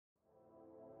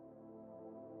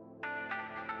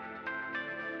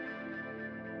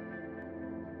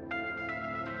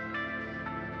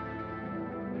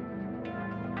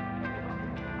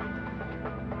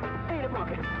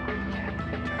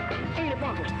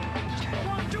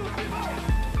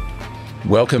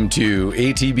Welcome to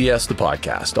ATBS, the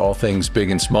podcast, all things big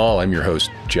and small. I'm your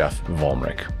host, Jeff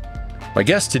Volmrich. My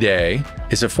guest today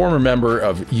is a former member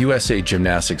of USA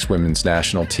Gymnastics women's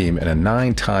national team and a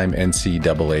 9-time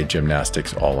NCAA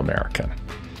Gymnastics All-American.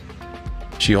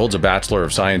 She holds a Bachelor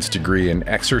of Science degree in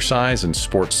exercise and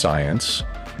sports science,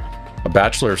 a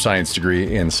Bachelor of Science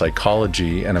degree in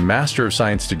psychology, and a Master of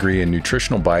Science degree in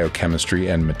nutritional biochemistry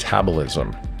and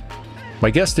metabolism. My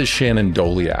guest is Shannon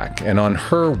Doleac, and on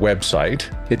her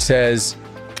website, it says,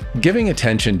 giving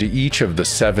attention to each of the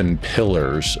 7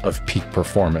 pillars of peak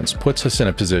performance puts us in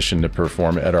a position to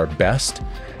perform at our best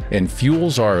and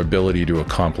fuels our ability to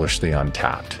accomplish the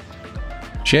untapped.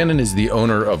 Shannon is the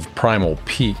owner of Primal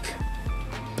Peak.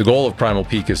 The goal of Primal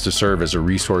Peak is to serve as a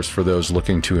resource for those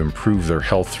looking to improve their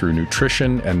health through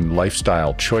nutrition and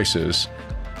lifestyle choices.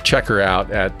 Check her out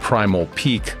at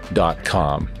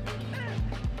primalpeak.com.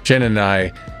 Shannon and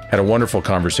I had a wonderful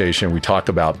conversation. We talk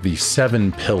about the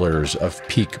 7 pillars of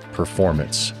peak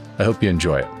performance. I hope you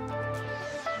enjoy it.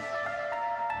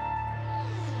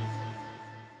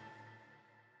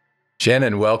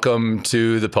 Shannon, welcome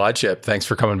to the Podship. Thanks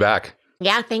for coming back.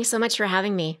 Yeah, thanks so much for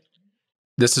having me.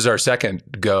 This is our second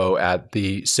go at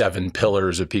the 7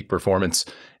 pillars of peak performance.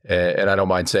 And I don't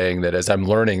mind saying that as I'm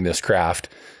learning this craft,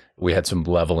 we had some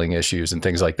leveling issues and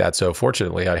things like that. So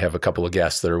fortunately, I have a couple of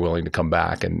guests that are willing to come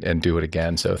back and do it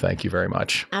again. So thank you very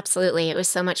much. Absolutely. It was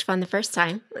so much fun the first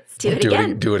time. Let's do it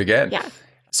again. Do it again. Yeah.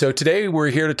 So today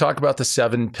we're here to talk about the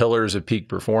 7 pillars of peak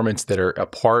performance that are a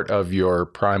part of your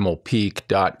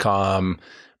primalpeak.com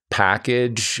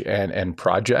package and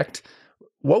project.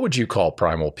 What would you call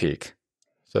Primal Peak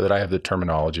so that I have the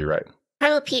terminology right?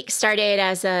 Primal Peak started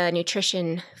as a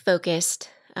nutrition-focused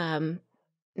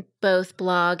both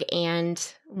blog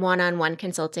and one-on-one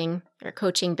consulting or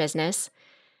coaching business.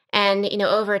 And,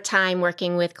 over time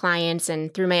working with clients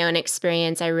and through my own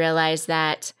experience, I realized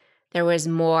that there was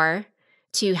more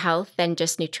to health than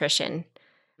just nutrition.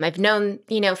 I've known,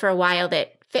 for a while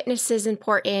that fitness is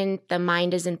important, the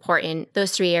mind is important.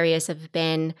 Those 3 areas have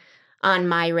been on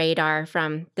my radar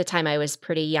from the time I was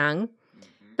pretty young.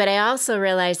 But I also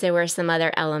realized there were some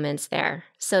other elements there.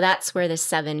 So that's where the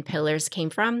 7 pillars came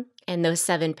from. And those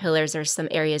 7 pillars are some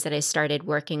areas that I started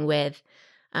working with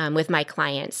my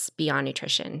clients beyond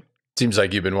nutrition. Seems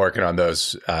like you've been working on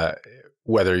those,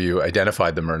 whether you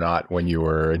identified them or not, when you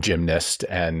were a gymnast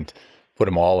and put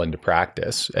them all into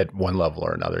practice at one level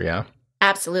or another, yeah?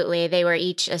 Absolutely. They were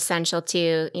each essential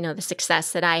to, the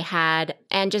success that I had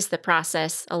and just the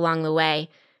process along the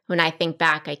way. When I think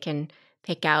back, I can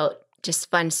pick out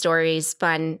just fun stories,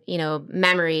 fun,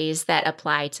 memories that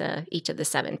apply to each of the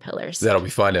 7 pillars. That'll be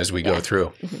fun as we go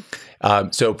through.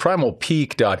 So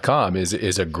primalpeak.com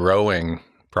is a growing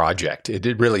project.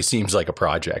 It really seems like a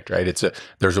project, right?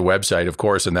 There's a website, of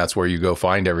course, and that's where you go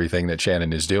find everything that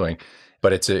Shannon is doing.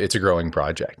 But it's a growing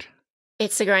project.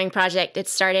 It's a growing project. It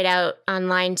started out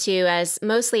online too as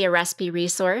mostly a recipe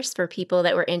resource for people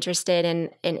that were interested in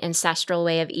an ancestral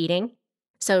way of eating.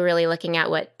 So really looking at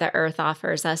what the earth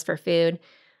offers us for food.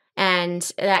 And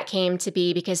that came to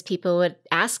be because people would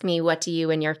ask me, what do you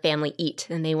and your family eat?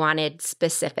 And they wanted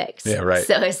specifics. Yeah, right.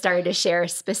 So I started to share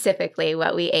specifically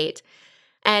what we ate.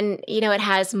 And, it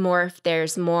has morphed.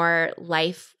 There's more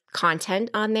life content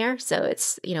on there. So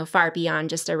it's, far beyond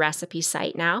just a recipe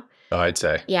site now. Oh, I'd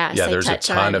say. Yeah, there's a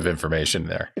ton of information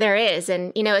there. There is.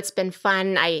 And, it's been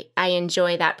fun. I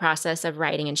enjoy that process of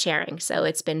writing and sharing. So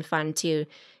it's been fun to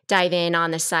dive in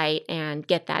on the site and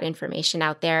get that information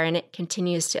out there, and it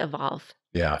continues to evolve.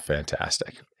 Yeah,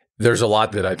 fantastic. There's a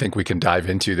lot that I think we can dive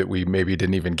into that we maybe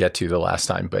didn't even get to the last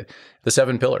time, but the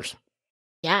 7 pillars.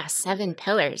 Yeah, 7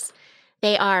 pillars.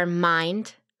 They are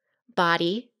mind,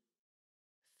 body,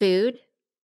 food,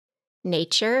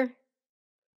 nature,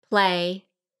 play,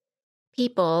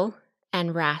 people,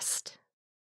 and rest.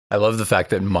 I love the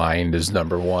fact that mind is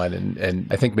number 1. And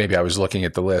I think maybe I was looking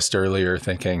at the list earlier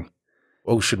thinking,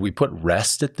 oh, should we put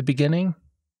rest at the beginning?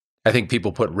 I think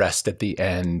people put rest at the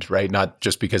end, right? Not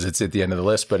just because it's at the end of the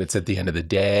list, but it's at the end of the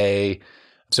day.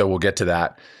 So we'll get to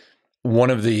that. One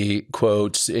of the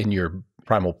quotes in your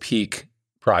Primal Peak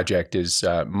project is,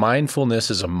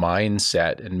 mindfulness is a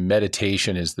mindset and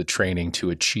meditation is the training to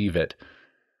achieve it.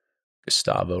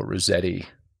 Gustavo Rossetti,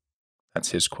 that's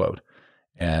his quote.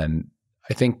 And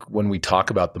I think when we talk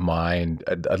about the mind,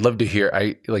 I'd love to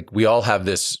hear, we all have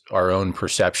our own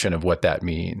perception of what that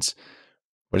means.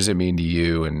 What does it mean to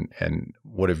you and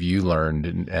what have you learned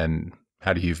and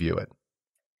how do you view it?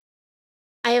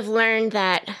 I have learned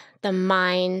that the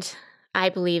mind, I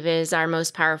believe, is our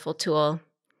most powerful tool.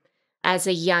 As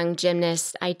a young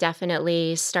gymnast, I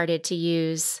definitely started to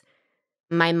use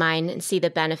my mind and see the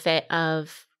benefit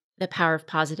of the power of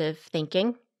positive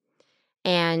thinking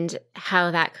and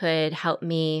how that could help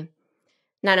me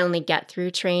not only get through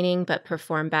training but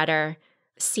perform better,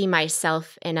 see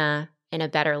myself in a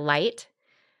better light.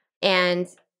 And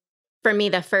for me,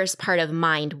 the first part of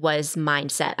mind was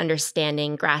mindset,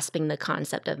 understanding, grasping the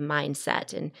concept of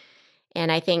mindset.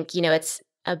 And I think, it's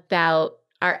about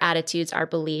our attitudes, our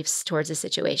beliefs towards a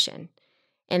situation.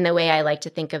 And the way I like to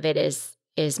think of it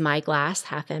is my glass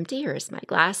half empty or is my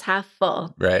glass half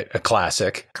full? Right. A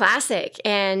classic. Classic.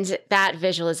 And that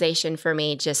visualization for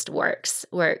me just worked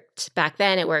back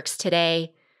then. It works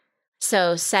today.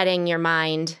 So setting your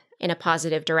mind in a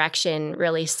positive direction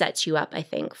really sets you up, I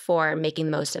think, for making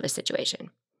the most of a situation.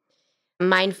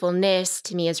 Mindfulness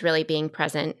to me is really being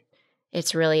present.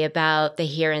 It's really about the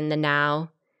here and the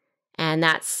now. And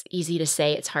that's easy to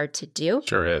say. It's hard to do.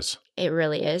 Sure is. It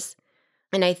really is.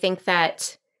 And I think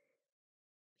that,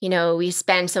 we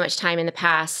spend so much time in the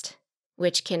past,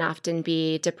 which can often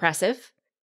be depressive,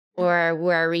 or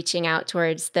we're reaching out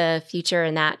towards the future,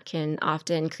 and that can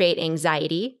often create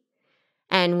anxiety.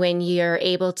 And when you're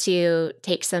able to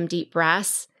take some deep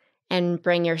breaths and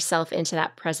bring yourself into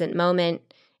that present moment,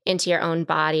 into your own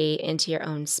body, into your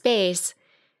own space,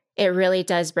 it really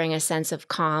does bring a sense of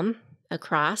calm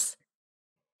across.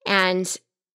 And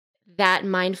that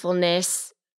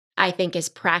mindfulness, I think, is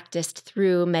practiced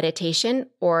through meditation,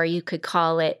 or you could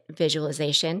call it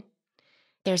visualization.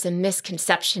 There's a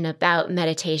misconception about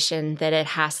meditation that it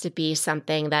has to be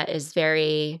something that is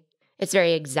very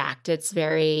exact. It's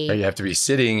very... You have to be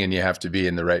sitting and you have to be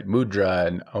in the right mudra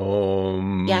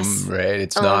and yes, right?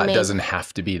 It doesn't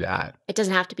have to be that. It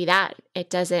doesn't have to be that. It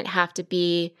doesn't have to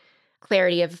be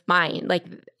clarity of mind. Like,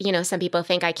 some people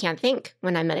think I can't think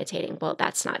when I'm meditating. Well,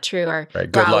 that's not true. Or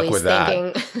right. Good luck with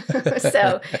thinking. that.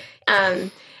 So,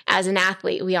 as an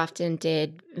athlete, we often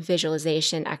did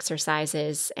visualization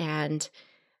exercises, and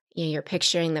you're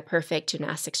picturing the perfect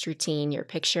gymnastics routine. You're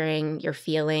picturing, you're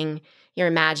feeling, you're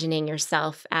imagining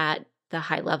yourself at the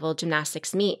high-level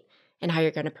gymnastics meet and how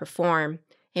you're going to perform.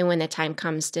 And when the time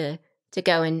comes to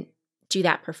go and do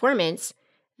that performance,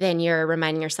 then you're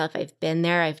reminding yourself, I've been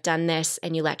there, I've done this,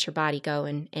 and you let your body go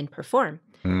and perform.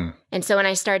 Mm. And so when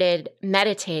I started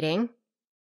meditating,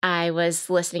 I was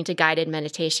listening to guided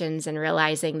meditations and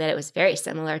realizing that it was very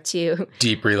similar to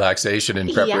deep relaxation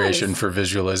in preparation yes. for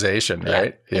visualization,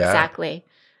 right? Yeah. Exactly.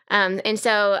 And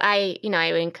so I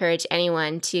would encourage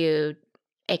anyone to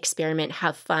experiment,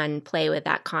 have fun, play with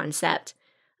that concept,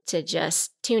 to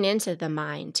just tune into the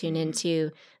mind, tune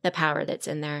into the power that's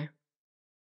in there.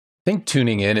 I think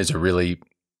tuning in is a really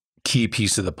key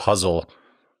piece of the puzzle,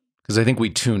 because I think we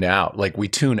tune out, like we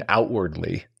tune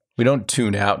outwardly. We don't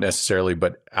tune out necessarily,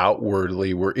 but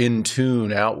outwardly, we're in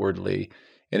tune outwardly,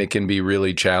 and it can be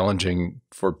really challenging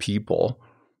for people.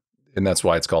 And that's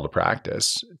why it's called a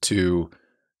practice, to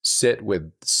sit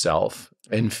with self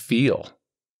and feel.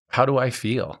 How do I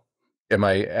feel? Am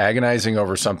I agonizing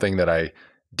over something that I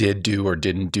did do or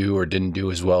didn't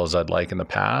do as well as I'd like in the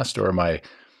past? Or am I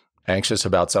anxious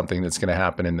about something that's going to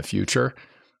happen in the future?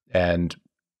 And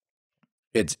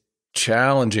it's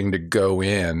challenging to go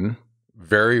in,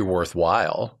 very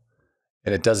worthwhile.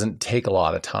 And it doesn't take a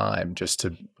lot of time just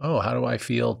to, how do I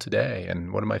feel today?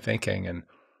 And what am I thinking? And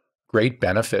great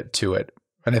benefit to it.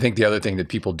 And I think the other thing that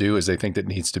people do is they think that it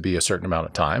needs to be a certain amount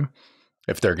of time.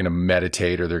 If they're going to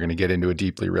meditate or they're going to get into a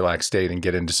deeply relaxed state and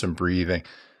get into some breathing,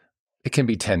 it can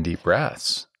be 10 deep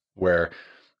breaths where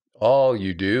all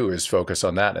you do is focus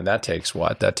on that. And that takes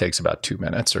what? That takes about 2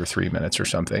 minutes or 3 minutes or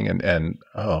something. And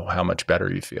how much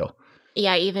better you feel.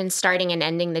 Yeah, even starting and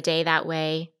ending the day that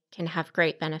way can have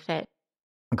great benefit.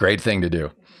 Great thing to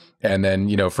do. And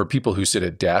then, for people who sit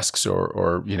at desks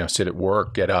or sit at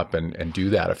work, get up and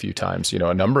do that a few times,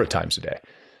 a number of times a day.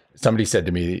 Somebody said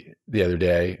to me the other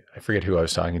day, I forget who I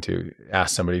was talking to,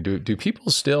 asked somebody, do people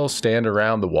still stand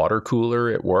around the water cooler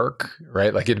at work,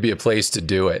 right? Like it'd be a place to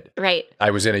do it. Right.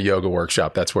 I was in a yoga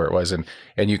workshop. That's where it was. And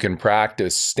you can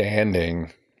practice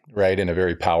standing, right, in a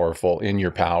very powerful, in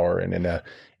your power and in a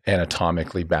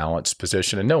anatomically balanced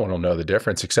position. And no one will know the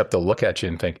difference except they'll look at you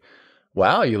and think,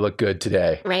 wow, you look good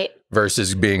today. Right.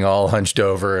 Versus being all hunched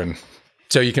over. And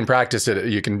so you can practice it.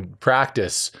 You can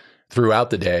practice throughout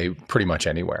the day, pretty much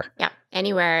anywhere. Yeah.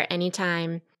 Anywhere,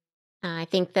 anytime. I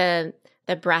think the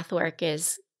breath work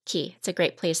is key. It's a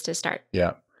great place to start.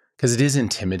 Yeah. Because it is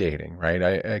intimidating,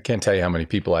 right? I can't tell you how many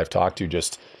people I've talked to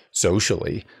just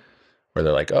socially where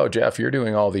they're like, oh, Jeff, you're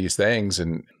doing all these things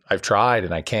and I've tried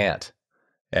and I can't.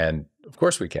 And of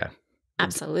course we can.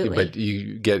 Absolutely. But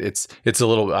you get, it's a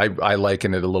little, I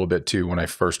liken it a little bit to when I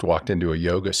first walked into a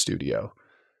yoga studio.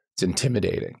 It's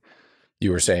intimidating.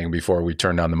 You were saying before we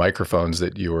turned on the microphones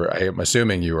that I'm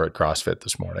assuming you were at CrossFit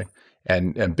this morning,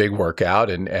 and big workout,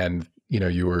 and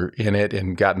you were in it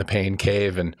and got in the pain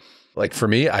cave. And like for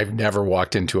me, I've never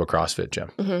walked into a CrossFit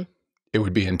gym. Mm-hmm. It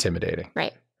would be intimidating.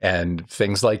 Right. And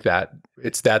things like that,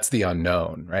 that's the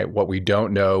unknown, right? What we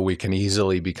don't know, we can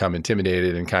easily become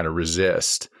intimidated and kind of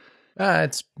resist.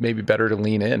 It's maybe better to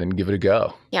lean in and give it a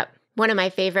go. Yep. One of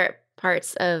my favorite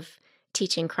parts of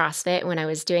teaching CrossFit when I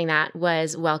was doing that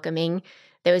was welcoming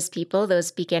those people,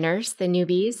 those beginners, the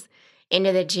newbies,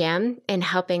 into the gym and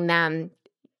helping them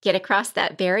get across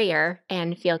that barrier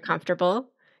and feel comfortable,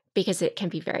 because it can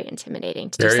be very intimidating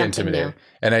to do something new.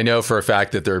 And I know for a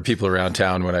fact that there are people around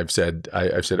town when I've said,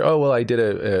 oh, well, I did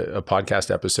a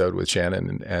podcast episode with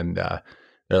Shannon, and they're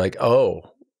like,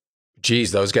 oh,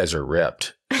 geez, those guys are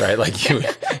ripped, right? Like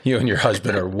you and your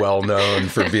husband are well known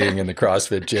for being in the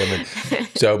CrossFit gym. And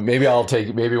so maybe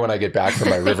when I get back from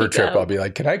my river trip, I'll be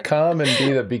like, can I come and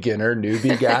be the beginner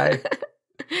newbie guy?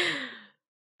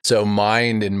 So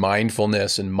mind and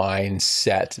mindfulness and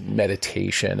mindset,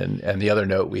 meditation, and the other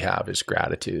note we have is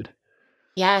gratitude.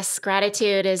 Yes,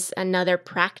 gratitude is another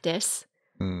practice.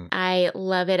 I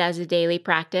love it as a daily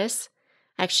practice.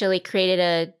 I actually created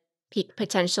a peak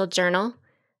potential journal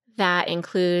that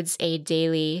includes a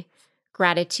daily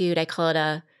gratitude. I call it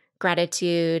a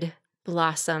gratitude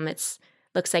blossom. It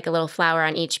looks like a little flower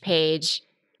on each page.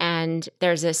 And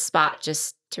there's a spot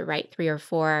just to write 3 or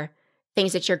 4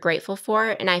 things that you're grateful for.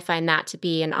 And I find that to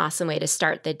be an awesome way to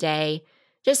start the day,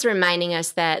 just reminding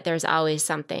us that there's always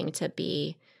something to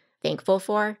be thankful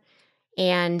for.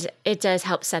 And it does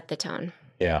help set the tone.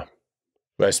 Yeah.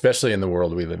 But especially in the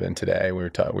world we live in today. We were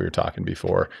talking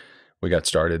before we got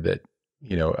started that,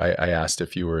 I asked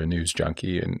if you were a news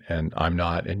junkie, and I'm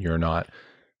not, and you're not.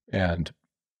 And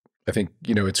I think,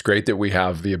 it's great that we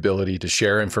have the ability to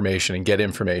share information and get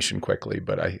information quickly.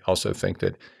 But I also think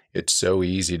that it's so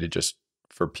easy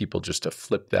for people just to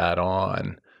flip that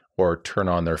on or turn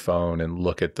on their phone and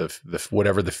look at the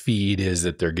whatever the feed is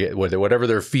that they're getting, whatever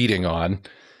they're feeding on.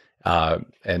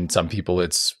 And some people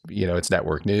it's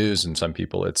network news, and some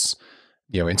people it's,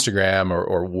 Instagram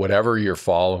or whatever you're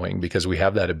following, because we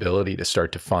have that ability to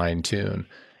start to fine tune.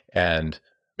 And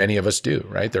many of us do,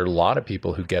 right? There are a lot of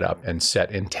people who get up and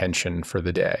set intention for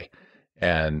the day.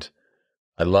 And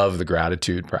I love the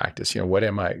gratitude practice. What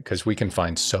am I? Because we can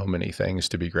find so many things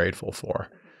to be grateful for.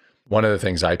 One of the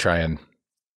things I try and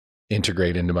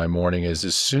integrate into my morning is,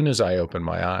 as soon as I open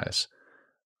my eyes,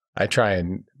 I try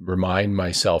and remind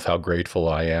myself how grateful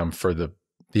I am for the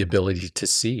ability to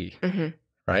see. Mm-hmm.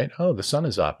 Right? Oh, the sun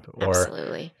is up.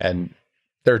 Absolutely. And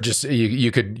they're just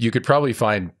you could probably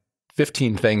find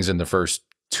 15 things in the first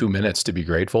 2 minutes to be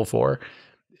grateful for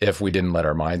if we didn't let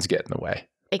our minds get in the way.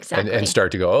 Exactly. And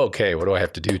start to go, okay, what do I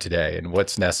have to do today, and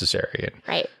what's necessary? And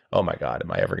right. Oh my God,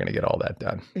 am I ever going to get all that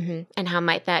done? Mm-hmm. And how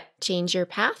might that change your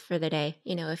path for the day?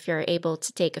 If you're able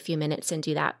to take a few minutes and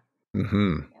do that.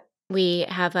 Mm-hmm. We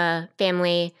have a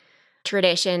family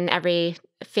tradition. Every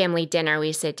family dinner,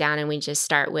 we sit down and we just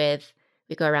start with,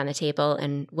 we go around the table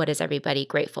and what is everybody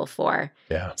grateful for?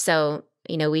 Yeah. So,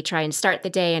 we try and start the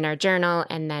day in our journal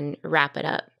and then wrap it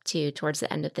up towards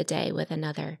the end of the day with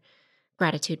another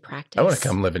gratitude practice. I want to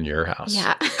come live in your house.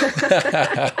 Yeah.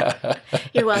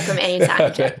 You're welcome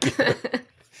anytime.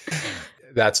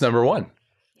 That's number 1.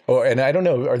 Oh, and I don't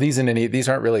know, these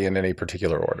aren't really in any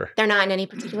particular order? They're not in any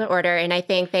particular order. And I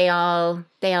think they all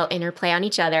interplay on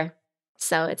each other.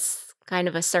 So it's kind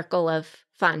of a circle of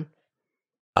fun.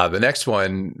 The next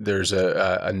one, there's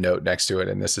a note next to it,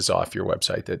 and this is off your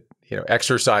website, that,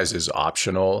 exercise is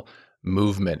optional,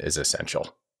 movement is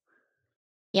essential.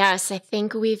 Yes, I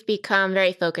think we've become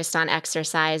very focused on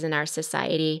exercise in our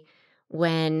society,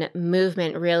 when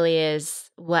movement really is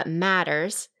what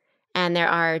matters. And there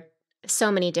are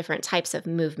so many different types of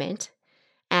movement.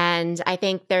 And I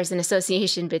think there's an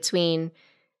association between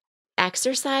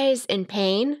exercise and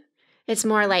pain. It's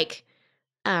more like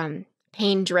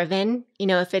pain driven,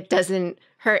 if it doesn't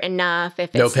hurt enough,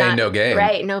 if no it's pain, not, no gain.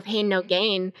 Right, no pain, no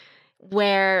gain.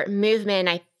 Where movement,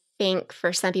 I think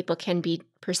for some people can be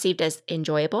perceived as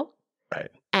enjoyable. Right.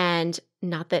 And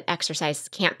not that exercise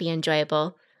can't be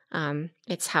enjoyable.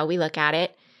 It's how we look at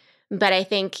it. But I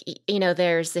think,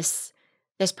 there's this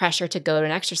pressure to go to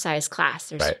an exercise class.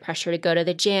 There's right. pressure to go to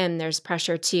the gym. There's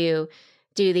pressure to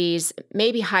do these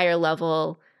maybe higher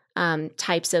level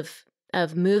types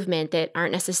of movement that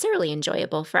aren't necessarily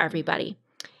enjoyable for everybody.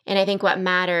 And I think what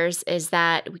matters is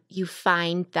that you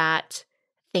find that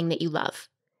thing that you love.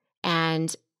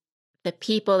 And the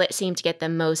people that seem to get the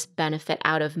most benefit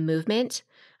out of movement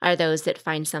are those that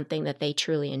find something that they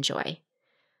truly enjoy,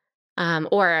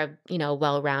 or a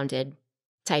well-rounded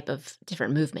type of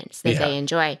different movements that they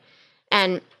enjoy.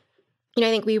 And, I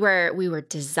think we were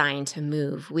designed to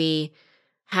move. We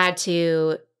had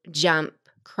to jump,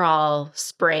 crawl,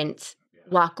 sprint,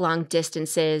 walk long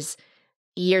distances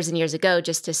years and years ago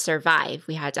just to survive.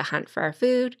 We had to hunt for our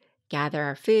food, gather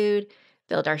our food,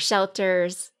 build our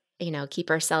shelters, keep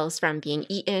ourselves from being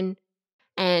eaten.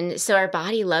 And so our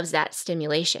body loves that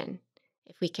stimulation.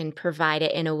 If we can provide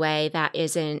it in a way that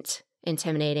isn't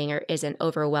intimidating or isn't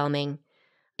overwhelming,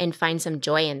 and find some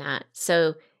joy in that.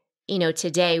 So,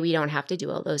 today we don't have to do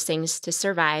all those things to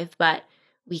survive, but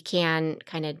we can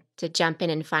kind of to jump in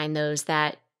and find those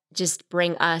that just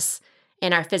bring us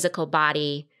in our physical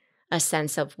body a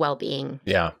sense of well-being.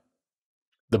 Yeah.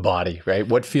 The body, right?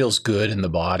 What feels good in the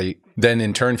body then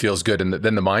in turn feels good, and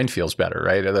then the mind feels better,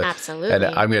 right? Absolutely.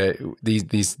 And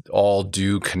these all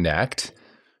do connect,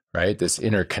 right? This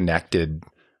interconnected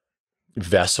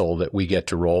vessel that we get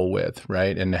to roll with,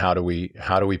 right? And how do we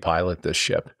pilot this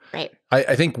ship? Right.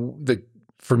 I think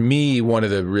for me, one of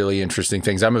the really interesting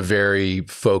things, I'm a very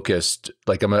focused,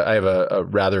 I have a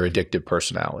rather addictive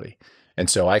personality. And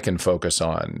so I can focus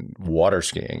on water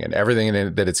skiing and everything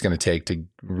that it's going to take to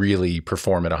really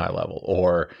perform at a high level.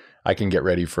 Or I can get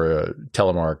ready for a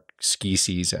telemark ski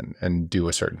season and do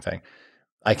a certain thing.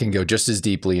 I can go just as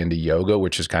deeply into yoga,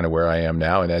 which is kind of where I am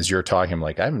now. And as you're talking, I'm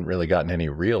like, I haven't really gotten any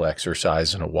real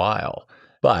exercise in a while,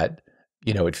 but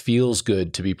it feels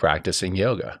good to be practicing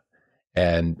yoga.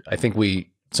 And I think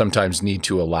we sometimes need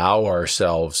to allow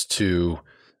ourselves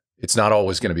it's not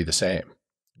always going to be the same.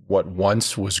 What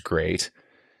once was great,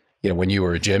 when you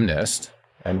were a gymnast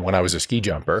and when I was a ski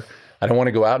jumper, I don't want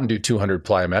to go out and do 200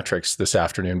 plyometrics this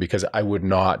afternoon because I would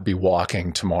not be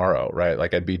walking tomorrow,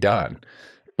 right? I'd be done.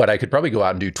 But I could probably go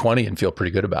out and do 20 and feel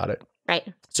pretty good about it.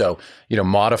 Right. So,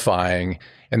 modifying.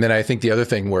 And then I think the other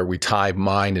thing where we tie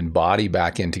mind and body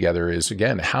back in together is,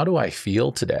 again, how do I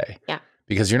feel today? Yeah.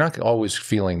 Because you're not always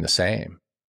feeling the same,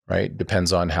 right?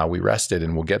 Depends on how we rested,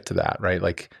 and we'll get to that, right?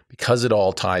 Because it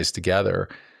all ties together,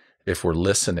 if we're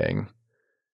listening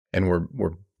and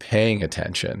we're paying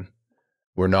attention,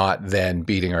 we're not then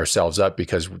beating ourselves up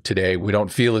because today we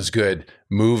don't feel as good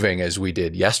moving as we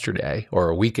did yesterday or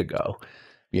a week ago.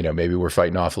 Maybe we're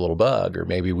fighting off a little bug, or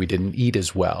maybe we didn't eat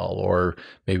as well, or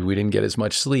maybe we didn't get as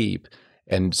much sleep.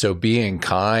 And so being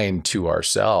kind to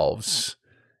ourselves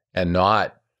and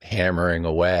not hammering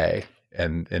away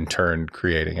and in turn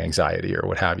creating anxiety or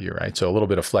what have you, right? So a little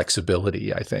bit of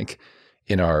flexibility, I think,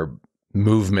 in our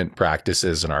movement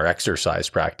practices and our exercise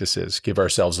practices, give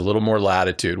ourselves a little more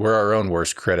latitude. We're our own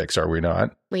worst critics, are we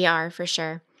not? We are, for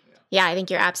sure. Yeah, I think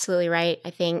you're absolutely right. I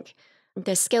think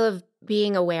the skill of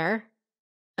being aware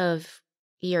of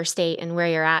your state and where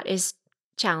you're at is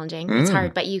challenging. It's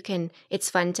hard, but it's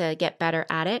fun to get better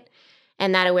at it.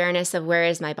 And that awareness of where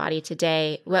is my body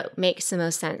today, what makes the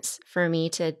most sense for me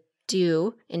to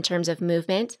do in terms of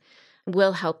movement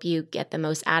will help you get the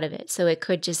most out of it. So it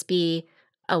could just be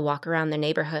a walk around the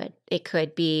neighborhood. It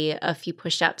could be a few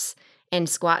push-ups and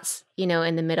squats,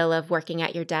 in the middle of working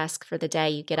at your desk for the day.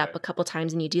 You get up a couple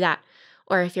times and you do that.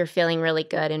 Or if you're feeling really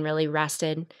good and really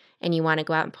rested and you want to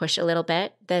go out and push a little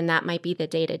bit, then that might be the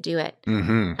day to do it.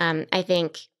 Mm-hmm. I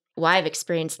think, I've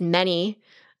experienced many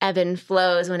ebb and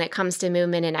flows when it comes to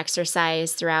movement and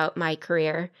exercise throughout my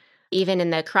career. Even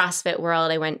in the CrossFit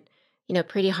world, I went,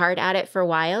 pretty hard at it for a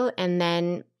while. And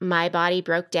then my body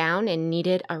broke down and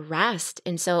needed a rest.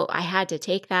 And so I had to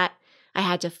take that. I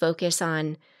had to focus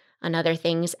on other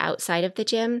things outside of the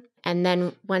gym. And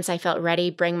then once I felt ready,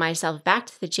 bring myself back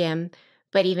to the gym.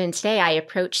 But even today, I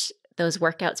approach those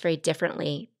workouts very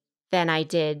differently than I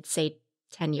did, say,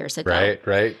 10 years ago.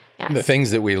 Right. Yes. The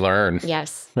things that we learn.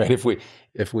 Yes. Right.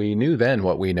 If we knew then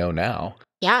what we know now.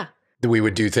 Yeah. We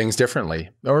would do things differently,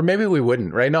 or maybe we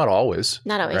wouldn't, right? Not always.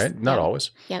 Not always. Right? Not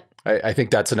always. Yep. I think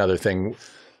that's another thing.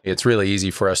 It's really easy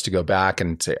for us to go back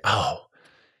and say, oh,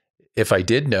 if I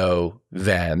did know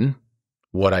then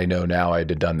what I know now, I'd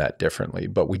have done that differently,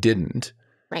 but we didn't.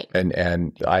 Right.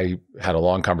 And I had a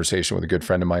long conversation with a good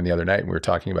friend of mine the other night, and we were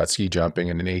talking about ski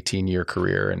jumping and an 18-year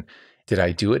career. And did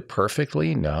I do it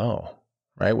perfectly? No.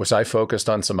 Right? Was I focused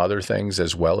on some other things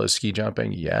as well as ski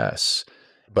jumping? Yes.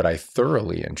 But I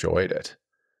thoroughly enjoyed it,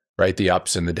 right? The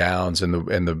ups and the downs and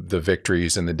the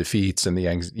victories and the defeats and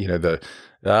the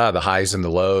highs and the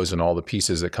lows and all the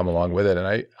pieces that come along with it.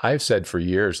 And I've said for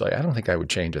years, I don't think I would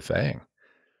change a thing.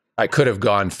 I could have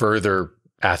gone further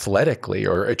athletically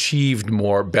or achieved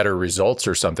better results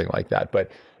or something like that.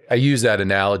 But I use that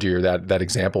analogy or that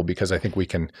example because I think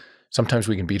sometimes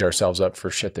we can beat ourselves up for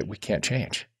shit that we can't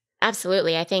change.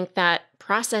 Absolutely. I think that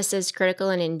process is critical,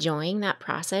 and enjoying that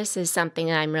process is something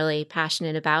that I'm really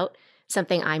passionate about.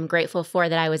 something I'm grateful for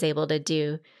that I was able to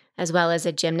do as well as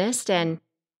a gymnast. And,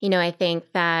 I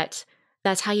think that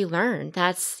that's how you learn.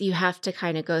 You have to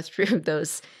kind of go through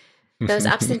those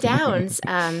ups and downs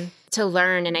to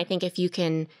learn. And I think if you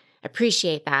can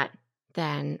appreciate that,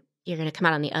 then you're going to come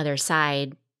out on the other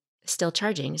side still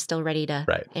charging, still ready to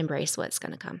embrace what's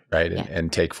going to come. Right. Yeah.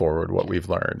 And take forward what we've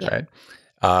learned. Yeah.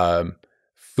 Right.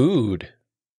 Food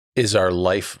is our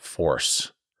life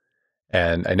force.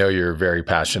 And I know you're very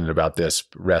passionate about this,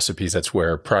 recipes. That's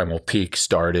where Primal Peak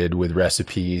started, with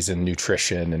recipes and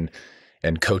nutrition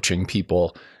and coaching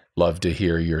people. Love to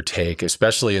hear your take,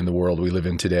 especially in the world we live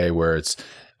in today, where it's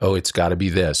got to be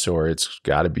this, or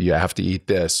you have to eat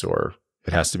this, or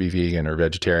it has to be vegan or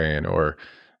vegetarian or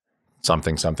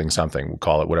something. We'll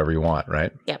call it whatever you want,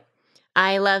 right? Yep.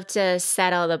 I love to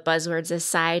set all the buzzwords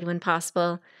aside when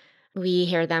possible. We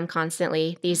hear them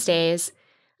constantly these days.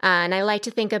 And I like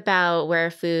to think about where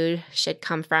food should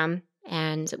come from.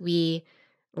 And we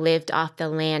lived off the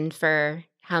land for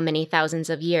how many thousands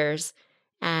of years.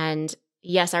 And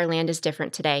yes, our land is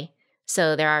different today.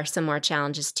 So there are some more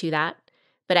challenges to that.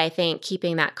 But I think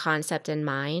keeping that concept in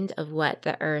mind of what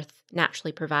the earth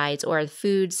naturally provides, or the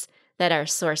foods that are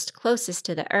sourced closest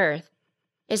to the earth,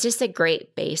 is just a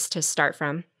great base to start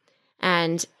from.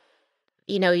 And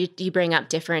you bring up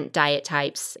different diet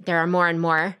types. There are more and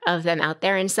more of them out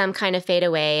there, and some kind of fade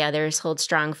away. Others hold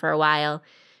strong for a while.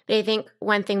 But I think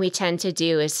one thing we tend to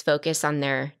do is focus on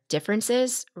their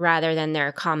differences rather than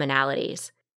their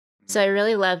commonalities. So I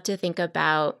really love to think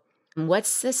about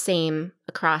what's the same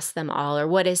across them all, or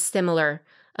what is similar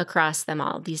across them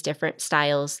all, these different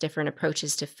styles, different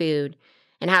approaches to food,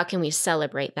 and how can we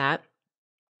celebrate that?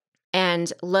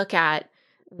 And look at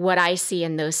what I see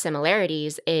in those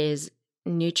similarities is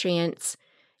nutrients,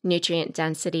 nutrient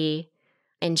density,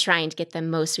 and trying to get the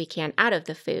most we can out of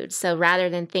the food. So rather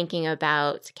than thinking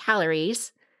about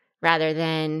calories, rather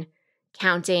than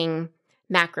counting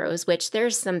macros, which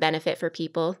there's some benefit for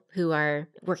people who are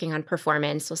working on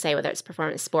performance, we'll say whether it's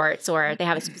performance sports or they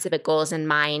have specific goals in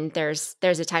mind, there's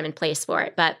a time and place for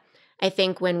it. But I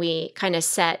think when we kind of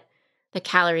set the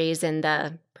calories and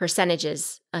the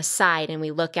percentages aside and we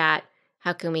look at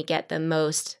how can we get the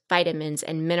most vitamins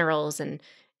and minerals and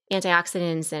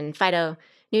antioxidants and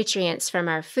phytonutrients from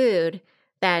our food,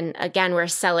 then again, we're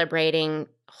celebrating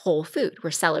whole food.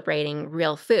 We're celebrating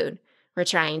real food. We're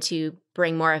trying to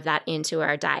bring more of that into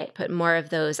our diet, put more of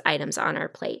those items on our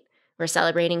plate. We're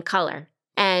celebrating color.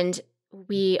 And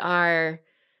we are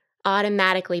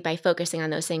automatically, by focusing on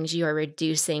those things, you are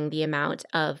reducing the amount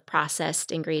of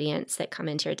processed ingredients that come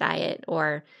into your diet,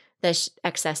 or the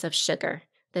excess of sugar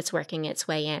that's working its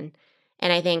way in.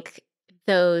 And I think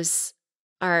those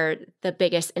are the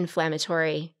biggest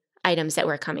inflammatory items that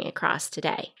we're coming across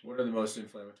today. What are the most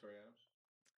inflammatory items?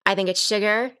 I think it's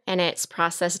sugar and it's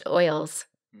processed oils.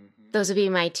 Mm-hmm. Those would be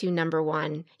my two number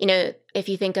one. If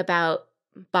you think about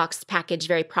boxed packaged,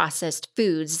 very processed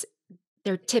foods,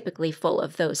 they're typically full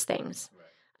of those things.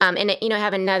 Right. And I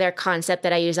have another concept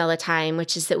that I use all the time,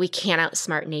 which is that we can't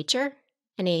outsmart nature.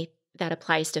 And that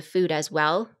applies to food as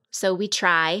well. So we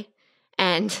try,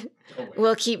 and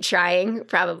we'll keep trying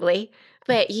probably.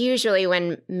 But usually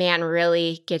when man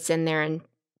really gets in there and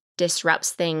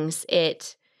disrupts things,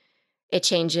 it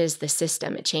changes the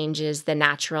system. It changes the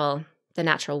natural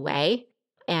way.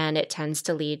 And it tends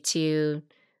to lead to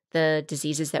the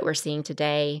diseases that we're seeing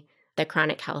today, the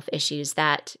chronic health issues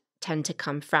that tend to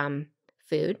come from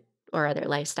food or other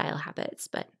lifestyle habits.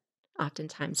 But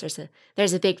oftentimes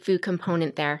there's a big food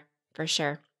component there for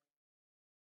sure.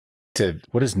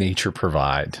 What does nature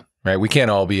provide? Right. We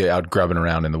can't all be out grubbing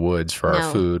around in the woods for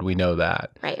our food. We know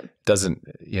that. Right.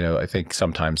 I think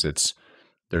sometimes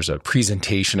there's a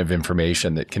presentation of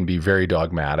information that can be very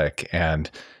dogmatic,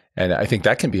 and I think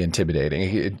that can be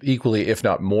intimidating, equally, if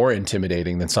not more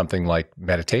intimidating than something like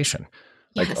meditation.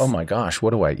 Like, yes. Oh my gosh,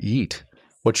 what do I eat?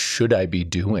 What should I be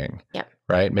doing? Yep.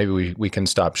 Right. Maybe we can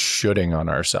stop shoulding on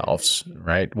ourselves.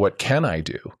 Right. What can I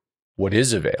do? What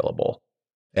is available?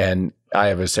 And I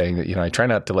have a saying that, I try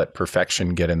not to let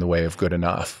perfection get in the way of good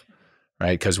enough,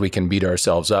 right? Because we can beat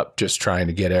ourselves up just trying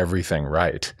to get everything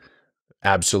right,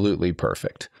 absolutely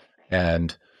perfect.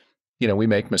 And, we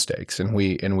make mistakes, and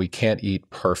we can't eat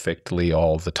perfectly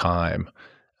all the time.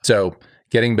 So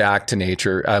getting back to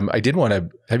nature, I did want to,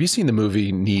 have you seen the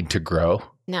movie Need to Grow?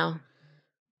 No.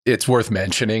 It's worth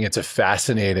mentioning. It's a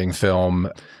fascinating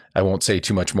film. I won't say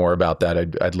too much more about that.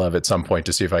 I'd love at some point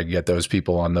to see if I can get those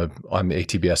people on the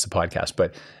ATBS, the podcast.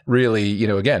 But really,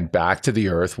 again, back to the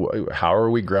earth. How are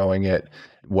we growing it?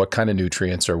 What kind of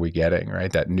nutrients are we getting,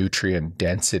 right? That nutrient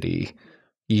density,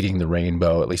 eating the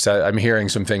rainbow. At least I'm hearing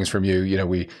some things from you. You know,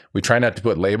 we try not to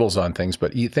put labels on things,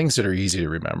 but eat things that are easy to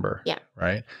remember. Yeah.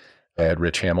 Right. I had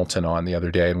Rich Hamilton on the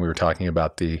other day, and we were talking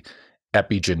about the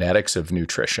epigenetics of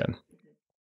nutrition,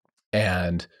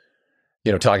 and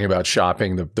talking about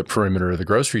shopping the perimeter of the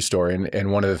grocery store.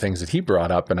 And one of the things that he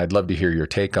brought up, and I'd love to hear your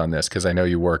take on this, because I know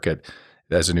you work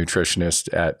as a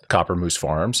nutritionist at Copper Moose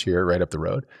Farms here right up the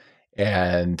road.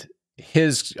 And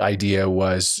his idea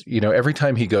was, every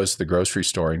time he goes to the grocery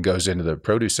store and goes into the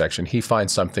produce section, he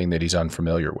finds something that he's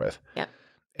unfamiliar with. Yep.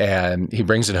 And he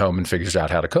brings it home and figures out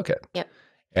how to cook it. Yep.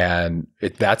 And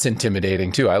that's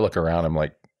intimidating too. I look around, I'm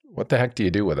like, what the heck do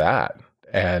you do with that?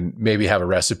 And maybe have a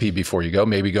recipe before you go.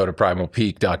 Maybe go to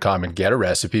primalpeak.com and get a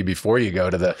recipe before you go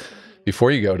to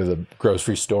the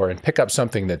grocery store and pick up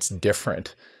something that's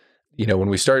different. When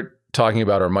we start talking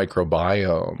about our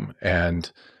microbiome, and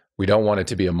we don't want it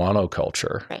to be a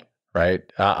monoculture, right?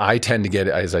 I tend to get,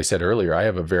 as I said earlier, I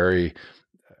have a very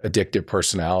addictive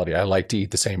personality. I like to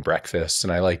eat the same breakfast,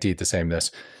 and I like to eat the same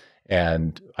this.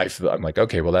 And I'm like,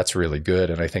 okay, well, that's really good,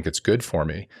 and I think it's good for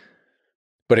me.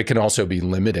 But it can also be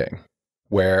limiting,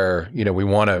 where, we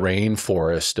want a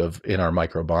rainforest in our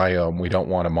microbiome. We don't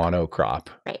want a monocrop.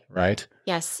 Right?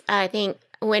 Yes. I think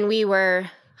when we were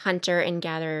hunter and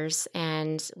gatherers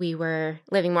and we were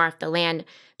living more off the land,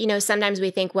 sometimes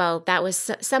we think, well, that was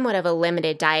somewhat of a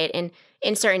limited diet. And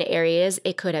in certain areas,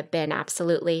 it could have been,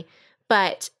 absolutely.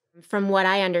 But from what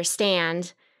I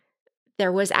understand,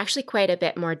 there was actually quite a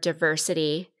bit more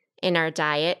diversity in our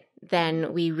diet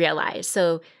than we realized.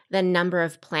 So the number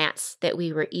of plants that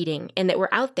we were eating and that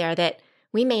were out there that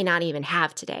we may not even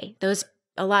have today.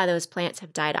 A lot of those plants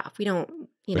have died off. We don't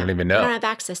even know. We don't have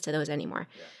access to those anymore.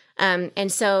 Yeah.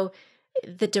 And so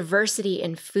the diversity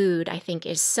in food, I think,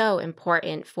 is so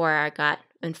important for our gut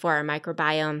and for our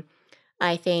microbiome.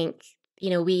 I think,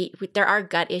 there are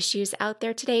gut issues out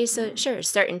there today. So sure,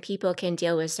 certain people can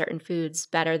deal with certain foods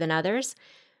better than others.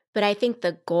 But I think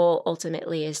the goal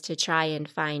ultimately is to try and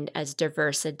find as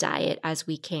diverse a diet as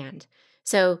we can.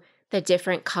 So the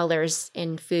different colors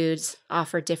in foods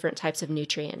offer different types of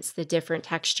nutrients, the different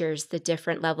textures, the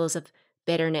different levels of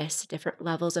bitterness, different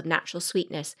levels of natural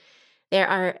sweetness. There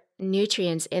are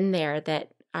nutrients in there that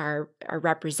are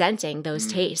representing those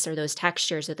tastes or those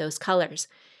textures or those colors.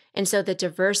 And so the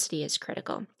diversity is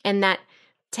critical. And that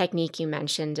technique you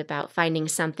mentioned about finding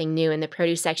something new in the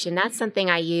produce section, that's something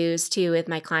I use too with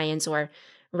my clients, or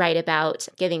write about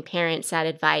giving parents that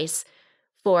advice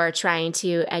for trying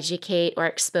to educate or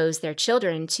expose their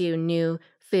children to new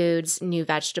foods, new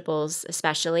vegetables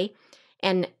especially,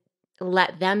 and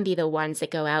let them be the ones that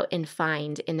go out and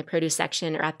find in the produce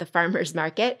section or at the farmer's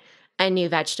market a new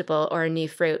vegetable or a new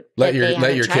fruit. Let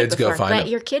your kids go find it. Let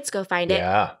your kids go find it.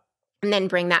 Yeah. And then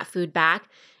bring that food back,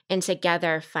 and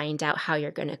together find out how you're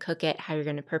going to cook it, how you're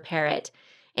going to prepare it,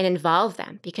 and involve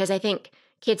them. Because I think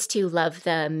kids too love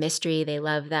the mystery. They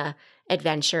love the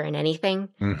adventure in anything.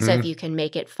 Mm-hmm. So if you can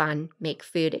make it fun, make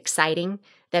food exciting,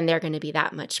 then they're going to be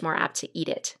that much more apt to eat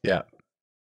it. Yeah.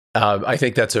 I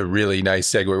think that's a really nice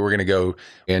segue. We're going to go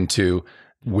into,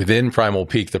 within Primal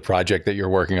Peak, the project that you're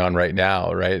working on right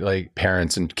now, right? Like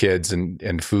parents and kids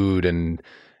and food and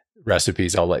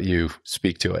recipes. I'll let you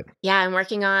speak to it. Yeah, I'm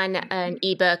working on an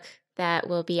ebook that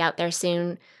will be out there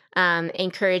soon,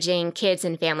 encouraging kids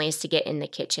and families to get in the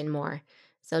kitchen more.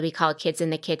 So it'll be called Kids in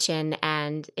the Kitchen.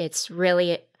 And I'm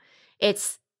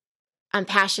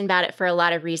passionate about it for a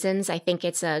lot of reasons. I think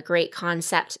it's a great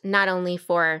concept, not only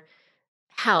for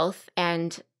health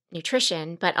and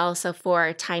nutrition, but also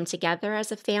for time together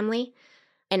as a family,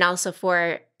 and also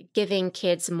for giving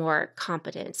kids more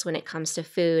competence when it comes to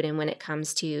food and when it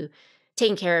comes to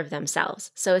taking care of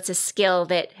themselves. So it's a skill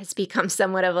that has become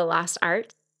somewhat of a lost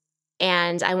art,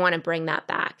 and I want to bring that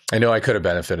back. I know I could have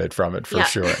benefited from it for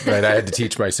sure. Right? I had to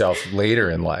teach myself later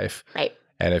in life. Right.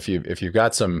 And if you've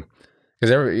got some,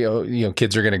 because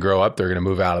kids are going to grow up, they're going to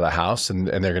move out of the house, and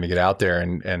they're going to get out there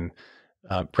and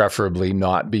preferably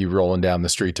not be rolling down the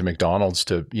street to McDonald's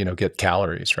to, get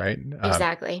calories, right?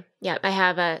 Exactly. Yeah. I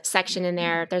have a section in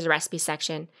there. There's a recipe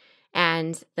section.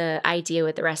 And the idea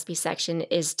with the recipe section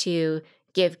is to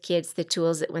give kids the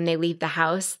tools that when they leave the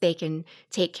house, they can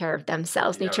take care of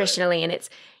themselves nutritionally. Right. And it's,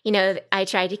 I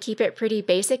try to keep it pretty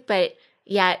basic, but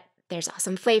yet there's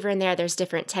awesome flavor in there. There's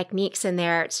different techniques in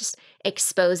there. It's just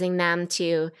exposing them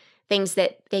to things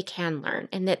that they can learn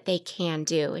and that they can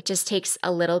do. It just takes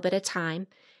a little bit of time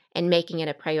and making it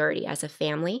a priority as a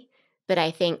family. But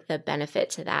I think the benefit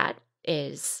to that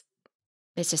is,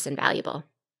 it's just invaluable.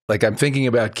 Like I'm thinking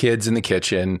about kids in the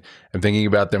kitchen. I'm thinking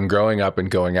about them growing up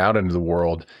and going out into the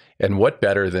world. And what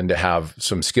better than to have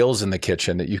some skills in the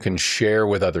kitchen that you can share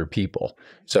with other people?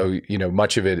 So,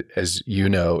 much of it, as you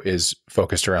know, is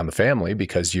focused around the family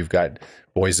because you've got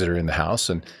boys that are in the house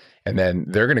and then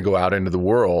they're going to go out into the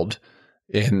world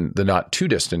in the not too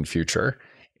distant future.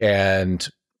 And,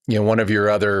 one of your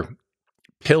other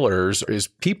pillars is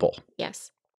people.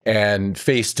 Yes. And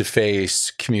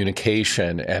face-to-face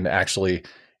communication and actually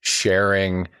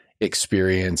sharing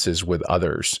experiences with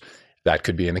others. That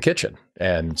could be in the kitchen.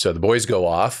 And so the boys go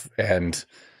off and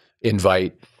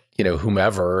invite,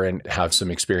 whomever and have some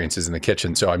experiences in the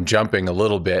kitchen. So I'm jumping a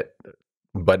little bit,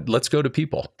 but let's go to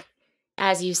people.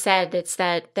 As you said, it's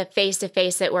that the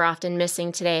face-to-face that we're often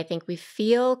missing today. I think we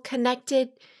feel connected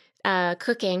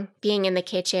cooking, being in the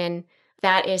kitchen.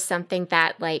 That is something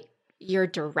that you're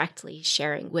directly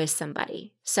sharing with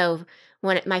somebody. So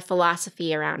my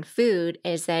philosophy around food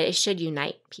is that it should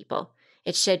unite people.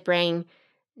 It should bring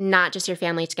not just your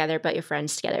family together, but your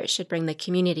friends together. It should bring the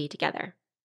community together.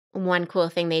 One cool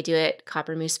thing they do at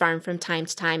Copper Moose Farm from time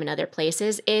to time in other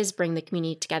places is bring the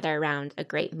community together around a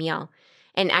great meal.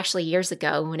 And actually years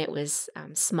ago when it was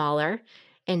smaller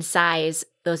in size,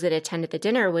 those that attended the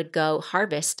dinner would go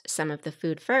harvest some of the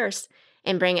food first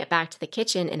and bring it back to the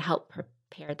kitchen and help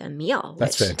prepare the meal.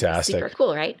 That's fantastic. Super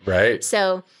cool, right? Right.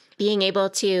 So being able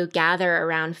to gather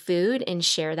around food and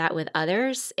share that with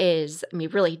others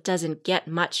really doesn't get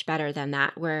much better than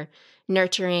that. We're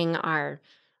nurturing our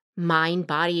mind,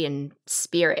 body, and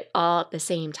spirit all at the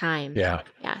same time. Yeah.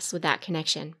 Yes, with that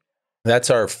connection. That's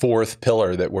our fourth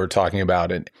pillar that we're talking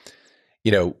about. And,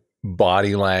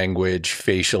 body language,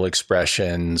 facial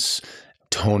expressions,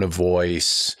 tone of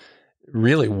voice.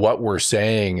 Really what we're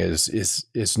saying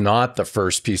is not the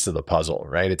first piece of the puzzle,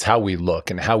 right? It's how we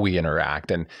look and how we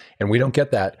interact. And we don't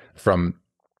get that from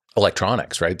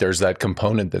electronics, right? There's that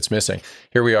component that's missing.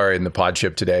 Here we are in the pod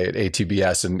ship today at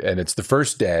ATBS, and it's the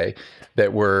first day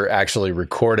that we're actually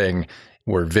recording,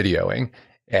 we're videoing.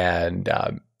 And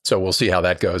so we'll see how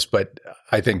that goes. But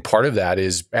I think part of that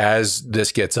is as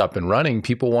this gets up and running,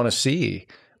 people want to see,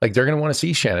 they're going to want to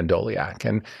see Shannon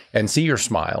Doleac and see your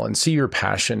smile and see your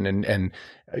passion and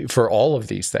for all of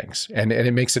these things. And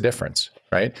it makes a difference,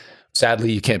 right?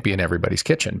 Sadly, you can't be in everybody's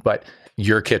kitchen, but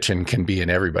your kitchen can be in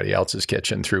everybody else's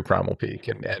kitchen through Primal Peak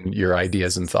and your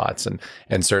ideas and thoughts.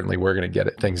 And certainly we're going to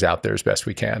get things out there as best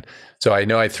we can. So I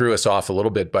know I threw us off a little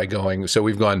bit by going, so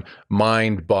we've gone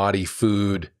mind, body,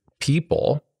 food,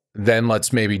 people. Then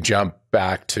let's maybe jump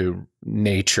back to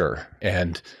nature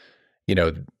and,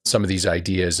 some of these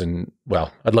ideas. And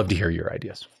I'd love to hear your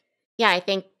ideas. Yeah, I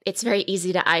think it's very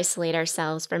easy to isolate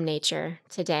ourselves from nature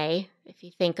today. If you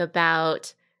think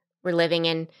about we're living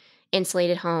in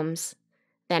insulated homes,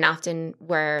 then often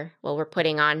we're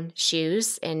putting on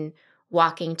shoes and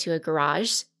walking to a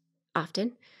garage,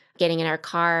 often getting in our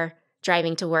car,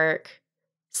 driving to work,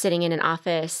 sitting in an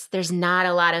office. There's not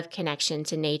a lot of connection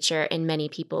to nature in many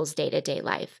people's day-to-day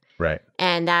life. Right.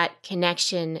 And that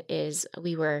connection is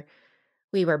we were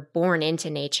born into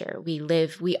nature.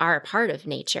 We are a part of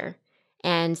nature.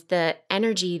 And the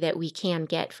energy that we can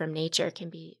get from nature can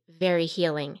be very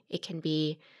healing. It can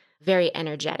be very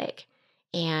energetic.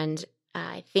 And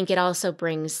I think it also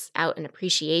brings out an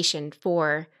appreciation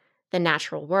for the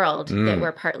natural world that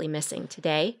we're partly missing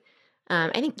today.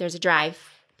 I think there's a drive.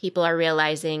 People are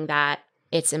realizing that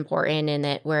it's important and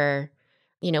that we're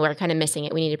kind of missing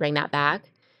it. We need to bring that back.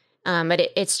 But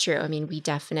it's true. I mean, we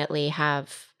definitely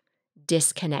have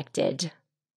disconnected.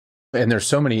 And there's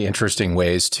so many interesting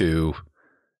ways to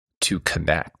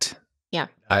connect. Yeah.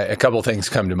 A couple of things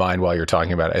come to mind while you're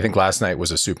talking about it. I think last night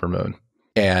was a supermoon.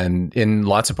 And in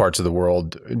lots of parts of the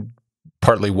world,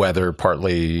 partly weather,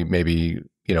 partly maybe,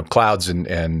 clouds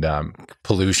and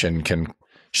pollution can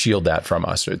shield that from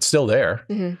us. It's still there,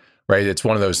 right? It's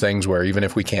one of those things where even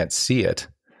if we can't see it,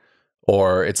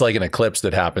 or it's like an eclipse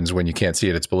that happens when you can't see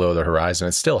it, it's below the horizon.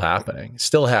 It's still happening. It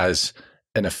still has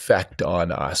an effect on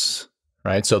us,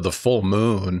 right? So the full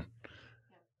moon,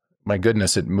 my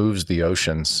goodness, it moves the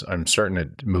oceans. I'm certain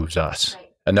it moves us. Right.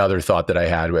 Another thought that I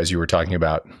had as you were talking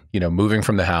about, moving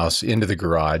from the house into the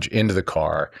garage, into the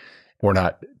car, we're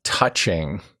not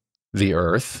touching the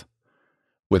earth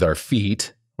with our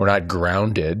feet. We're not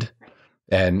grounded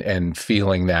and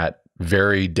feeling that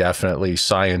very definitely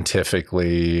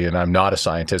scientifically, and I'm not a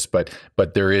scientist, but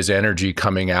there is energy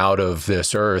coming out of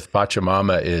this earth.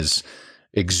 Pachamama is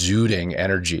exuding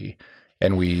energy.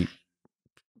 And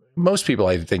most people,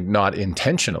 I think, not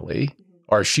intentionally,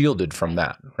 are shielded from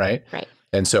that, right? Right.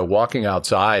 And so walking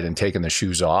outside and taking the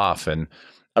shoes off and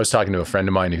I was talking to a friend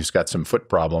of mine who's got some foot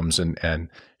problems, and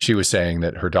she was saying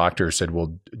that her doctor said,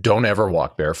 well, don't ever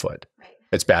walk barefoot.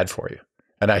 It's bad for you.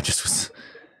 And I just was,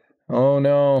 oh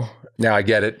no. Now I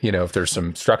get it, if there's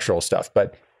some structural stuff,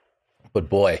 but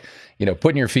boy,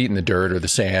 putting your feet in the dirt or the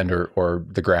sand or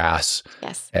the grass,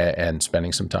 yes, and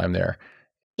spending some time there.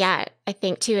 Yeah, I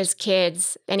think too, as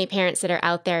kids, any parents that are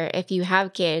out there, if you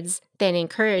have kids, then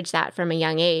encourage that from a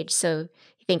young age. So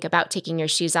you think about taking your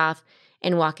shoes off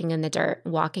and walking in the dirt,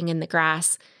 walking in the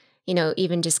grass,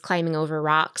 even just climbing over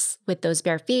rocks with those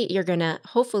bare feet, you're going to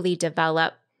hopefully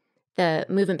develop the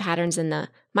movement patterns and the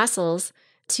muscles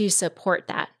to support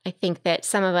that. I think that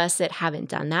some of us that haven't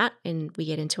done that and we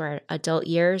get into our adult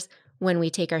years, when we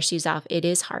take our shoes off, it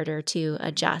is harder to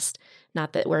adjust.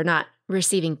 Not that we're not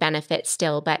receiving benefits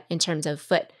still, but in terms of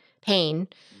foot pain,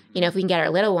 if we can get our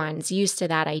little ones used to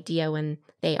that idea when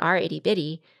they are itty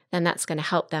bitty, then that's going to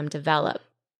help them develop.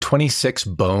 26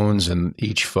 bones in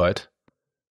each foot,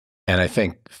 and I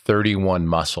think 31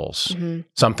 muscles,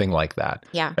 something like that.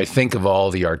 Yeah. I think of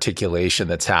all the articulation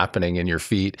that's happening in your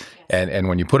feet, and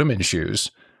when you put them in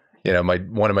shoes,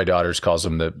 one of my daughters calls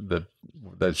them the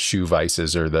shoe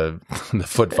vices or the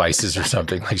foot vices or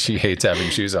something. Like, she hates having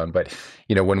shoes on. But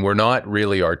when we're not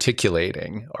really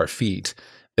articulating our feet,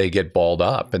 they get balled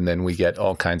up, and then we get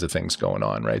all kinds of things going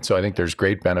on, right? So I think there's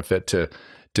great benefit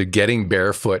to getting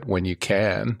barefoot when you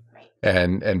can.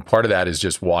 And part of that is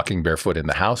just walking barefoot in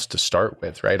the house to start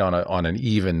with, right? On an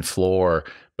even floor,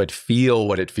 but feel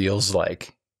what it feels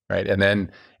like, right? And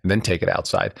then take it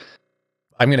outside.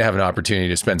 I'm going to have an opportunity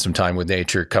to spend some time with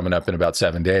nature coming up in about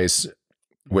 7 days,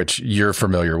 which you're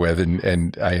familiar with.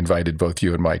 And I invited both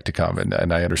you and Mike to come,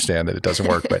 and I understand that it doesn't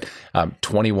work, but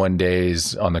 21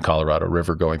 days on the Colorado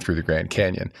River going through the Grand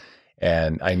Canyon.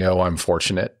 And I know I'm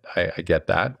fortunate. I get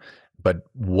that. But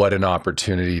what an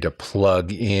opportunity to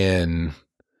plug in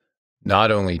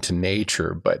not only to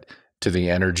nature, but to the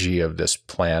energy of this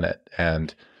planet.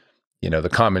 And, the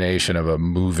combination of a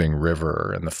moving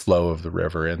river and the flow of the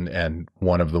river and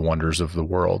one of the wonders of the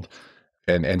world,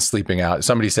 and sleeping out.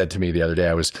 Somebody said to me the other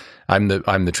day, I'm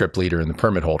the trip leader and the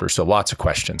permit holder. So lots of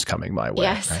questions coming my way.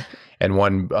 Yes. Right? And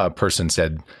one person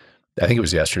said, I think it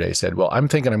was yesterday, said, well, I'm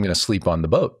thinking I'm going to sleep on the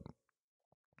boat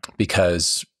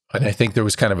because, and I think there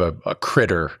was kind of a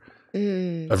critter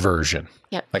aversion.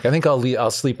 Yep. Like, I think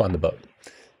I'll sleep on the boat.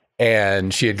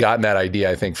 And she had gotten that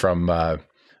idea, I think, from a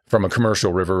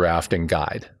commercial river rafting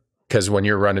guide. Because when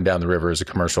you're running down the river as a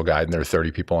commercial guide and there are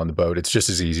 30 people on the boat, it's just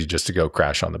as easy just to go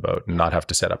crash on the boat and not have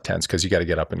to set up tents, because you got to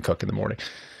get up and cook in the morning.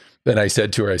 Then I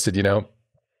said to her, it's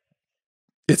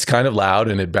kind of loud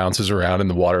and it bounces around and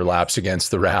the water laps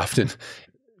against the raft, and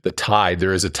the tide,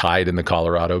 there is a tide in the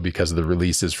Colorado because of the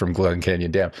releases from Glen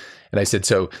Canyon Dam. And I said,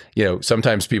 so,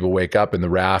 sometimes people wake up and the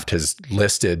raft has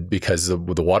listed because the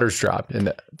water's dropped.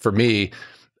 And for me,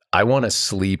 I want to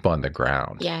sleep on the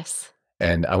ground. Yes.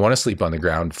 And I want to sleep on the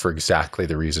ground for exactly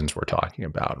the reasons we're talking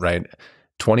about, right?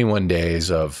 21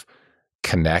 days of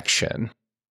connection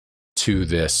to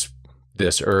this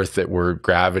earth that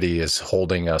gravity is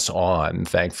holding us on,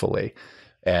 thankfully.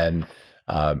 And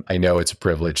I know it's a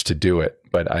privilege to do it,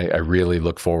 but I really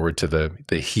look forward to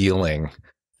the healing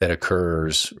that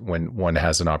occurs when one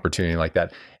has an opportunity like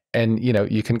that. And,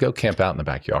 you can go camp out in the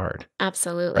backyard.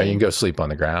 Absolutely. Right? You can go sleep on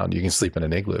the ground. You can sleep in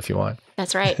an igloo if you want.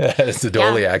 That's right. As the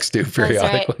Doleacs do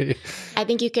periodically. Right. I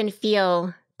think you can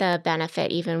feel the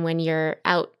benefit even when you're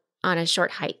out on a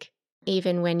short hike,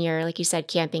 even when you're, like you said,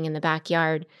 camping in the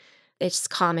backyard. It's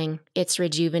calming. It's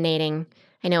rejuvenating.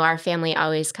 I know our family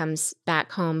always comes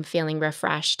back home feeling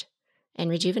refreshed and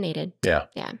rejuvenated. Yeah.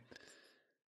 Yeah.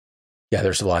 Yeah,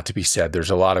 there's a lot to be said. There's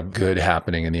a lot of good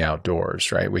happening in the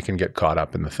outdoors, right? We can get caught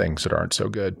up in the things that aren't so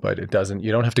good, but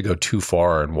you don't have to go too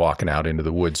far and walking out into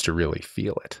the woods to really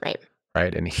feel it. Right.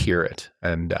 Right. And hear it.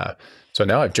 And so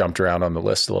now I've jumped around on the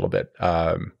list a little bit.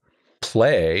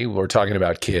 Play, we're talking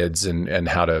about kids and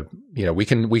how to, we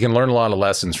can learn a lot of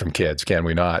lessons from kids, can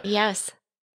we not? Yes.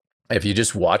 If you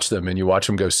just watch them and you watch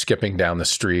them go skipping down the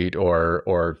street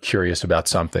or curious about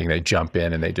something, they jump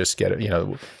in and they just get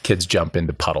it. Kids jump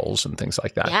into puddles and things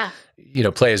like that. Yeah.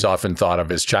 Play is often thought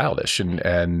of as childish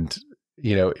and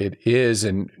it is,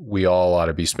 and we all ought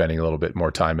to be spending a little bit more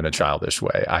time in a childish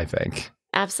way, I think.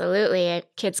 Absolutely.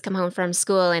 Kids come home from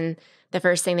school and the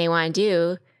first thing they want to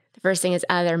do, the first thing is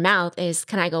out of their mouth is,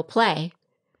 can I go play?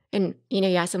 And, you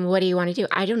ask them, what do you want to do?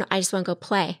 I don't know. I just want to go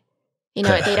play. They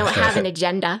don't have an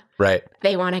agenda. Right.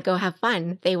 They want to go have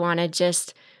fun. They want to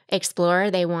just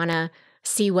explore. They want to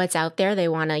see what's out there. They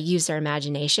want to use their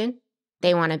imagination.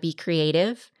 They want to be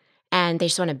creative, and they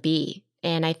just want to be.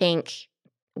 And I think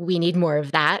we need more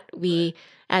of that. We,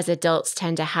 as adults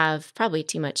tend to have probably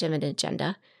too much of an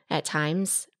agenda at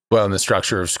times. Well, in the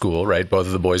structure of school, right? Both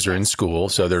of the boys are in school,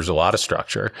 so there's a lot of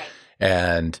structure.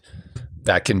 And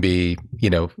that can be,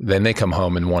 then they come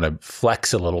home and want to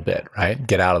flex a little bit, right?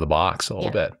 Get out of the box a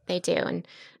little bit. They do. And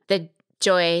the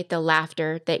joy, the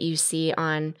laughter that you see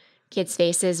on kids'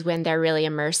 faces when they're really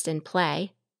immersed in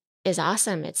play is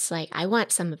awesome. It's like, I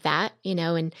want some of that,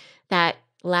 and that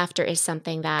laughter is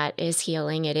something that is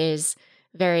healing. It is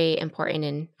very important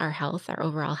in our health, our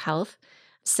overall health.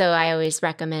 So I always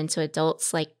recommend to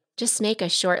adults, like, just make a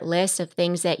short list of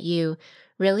things that you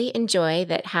really enjoy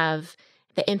that have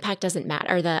the impact doesn't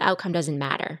matter, or the outcome doesn't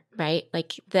matter, right?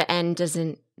 Like the end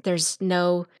doesn't, there's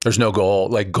no goal,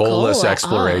 like goalless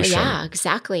exploration. Yeah,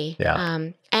 exactly. Yeah.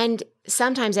 And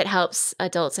sometimes it helps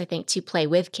adults, I think, to play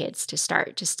with kids to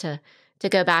start, just to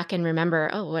go back and remember,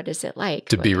 what is it like?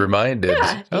 To be reminded.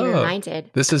 Yeah, be reminded.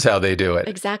 This is how they do it.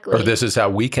 Exactly. Or this is how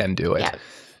we can do it. Yeah.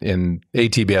 In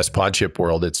ATBS podship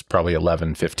world, it's probably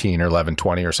 11:15 or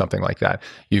 11:20 or something like that.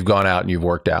 You've gone out and you've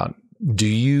worked out. Do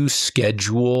you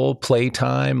schedule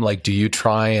playtime? Like, do you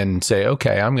try and say,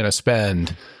 okay, I'm going to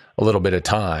spend a little bit of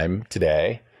time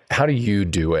today? How do you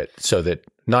do it so that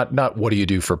not what do you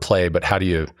do for play, but how do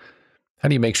you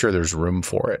make sure there's room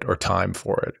for it or time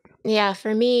for it? Yeah,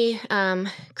 for me,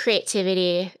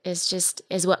 creativity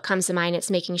is what comes to mind. It's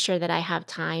making sure that I have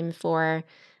time for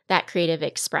that creative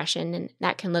expression, and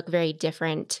that can look very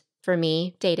different for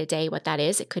me day to day, what that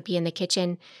is. It could be in the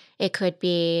kitchen. It could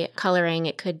be coloring.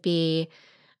 It could be,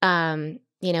 playing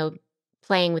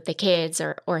with the kids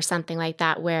or something like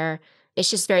that, where it's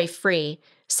just very free.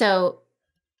 So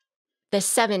the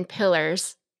 7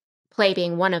 pillars, play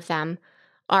being one of them,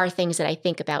 are things that I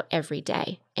think about every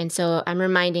day. And so I'm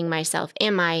reminding myself,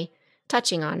 am I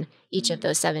touching on each of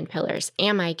those 7 pillars?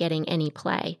 Am I getting any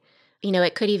play?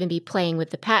 It could even be playing with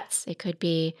the pets. It could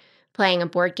be playing a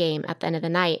board game at the end of the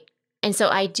night. And so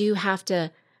I have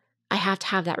to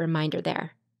have that reminder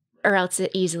there, or else it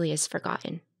easily is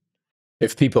forgotten.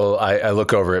 If people, I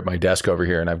look over at my desk over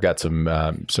here and I've got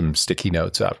some sticky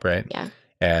notes up, right? Yeah.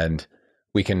 And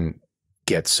we can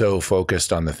get so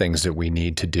focused on the things that we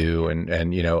need to do. And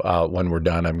when we're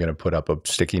done, I'm going to put up a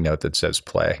sticky note that says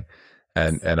play.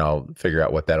 And I'll figure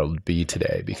out what that'll be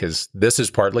today, because this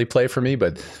is partly play for me,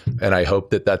 and I hope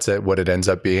that that's what it ends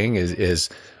up being is,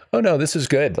 oh no, this is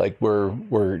good. Like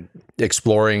we're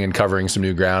exploring and covering some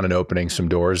new ground and opening some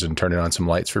doors and turning on some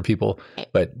lights for people.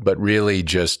 But really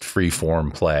just free form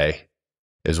play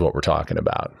is what we're talking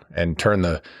about, and turn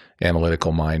the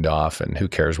analytical mind off, and who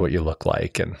cares what you look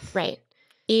like. And right.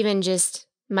 Even just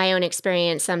my own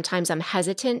experience, sometimes I'm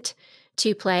hesitant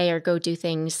to play or go do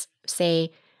things,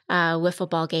 say, wiffle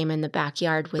ball game in the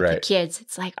backyard with the kids.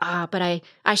 It's like, but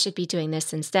I should be doing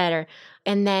this instead.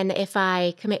 And then if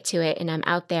I commit to it and I'm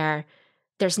out there,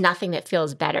 there's nothing that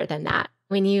feels better than that.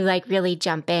 When you really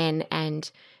jump in and,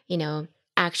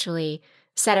 actually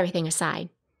set everything aside.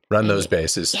 Run those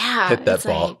bases. Yeah. Hit that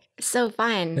ball. Like, so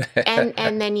fun.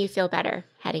 And then you feel better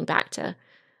heading back to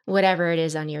whatever it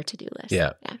is on your to-do list.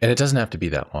 Yeah. And it doesn't have to be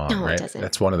that long, no, right? It doesn't.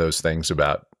 That's one of those things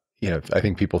about, I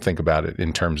think people think about it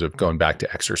in terms of going back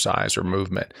to exercise or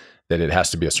movement, that it has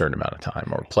to be a certain amount of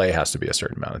time, or play has to be a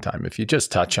certain amount of time. If you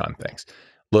just touch on things,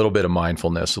 a little bit of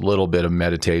mindfulness, a little bit of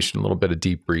meditation, a little bit of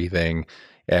deep breathing,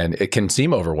 and it can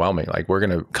seem overwhelming. Like we're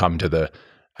going to come to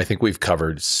I think we've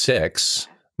covered 6: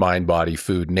 mind, body,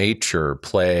 food, nature,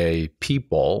 play,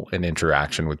 people, and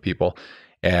interaction with people.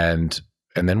 And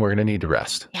then we're going to need to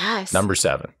rest. Yes. Number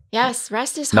 7. Yes,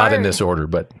 rest is hard. Not in this order,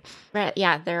 but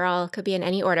yeah, they're all could be in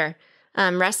any order.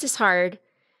 Rest is hard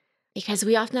because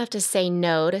we often have to say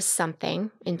no to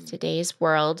something in today's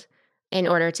world in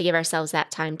order to give ourselves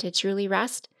that time to truly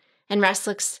rest. And rest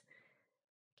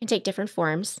can take different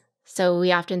forms. So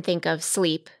we often think of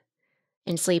sleep,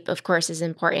 and sleep, of course, is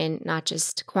important, not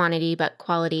just quantity, but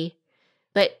quality.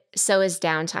 But so is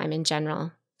downtime in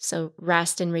general. So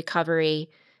rest and recovery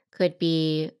could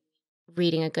be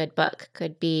reading a good book,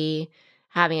 could be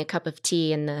having a cup of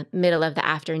tea in the middle of the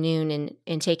afternoon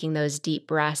and taking those deep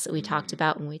breaths that we talked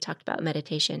about when we talked about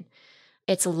meditation.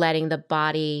 It's letting the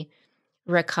body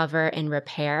recover and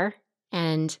repair.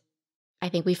 And I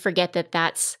think we forget that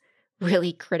that's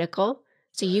really critical.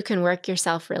 So you can work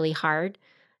yourself really hard,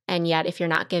 and yet if you're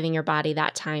not giving your body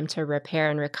that time to repair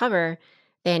and recover,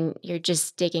 then you're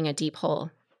just digging a deep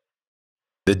hole.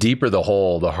 The deeper the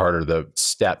hole, the harder the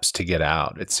steps to get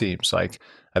out. It seems like,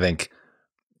 I think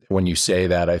when you say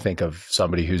that, I think of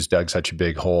somebody who's dug such a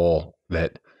big hole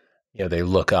that, they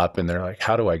look up and they're like,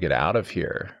 how do I get out of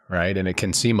here? Right. And it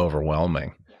can seem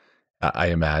overwhelming. I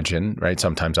imagine, right?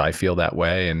 Sometimes I feel that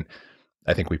way. And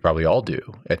I think we probably all do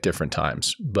at different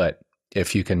times, but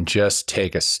if you can just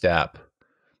take a step.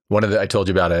 I told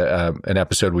you about an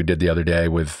episode we did the other day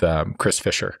with Chris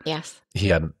Fisher. Yes. He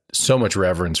had so much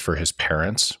reverence for his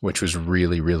parents, which was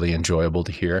really, really enjoyable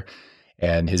to hear.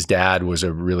 And his dad was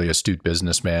a really astute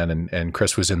businessman, and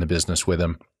Chris was in the business with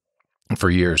him for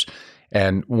years.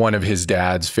 And one of his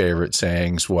dad's favorite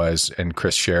sayings was, and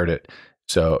Chris shared it,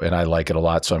 and I like it a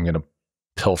lot, so I'm going to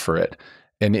pilfer it.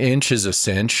 An inch is a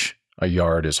cinch, a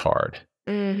yard is hard.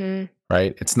 Mm-hmm.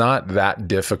 Right? It's not that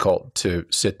difficult to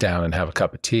sit down and have a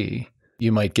cup of tea.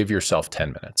 You might give yourself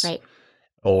 10 minutes. Right.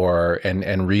 Or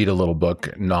and read a little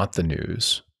book, not the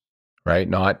news, right?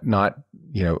 Not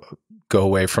go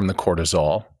away from the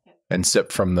cortisol and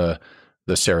sip from the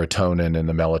serotonin and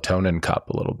the melatonin cup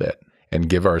a little bit, and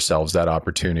give ourselves that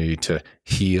opportunity to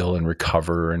heal and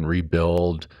recover and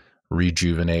rebuild,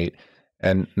 rejuvenate,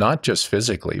 and not just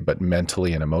physically, but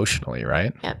mentally and emotionally,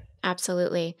 right? Yep,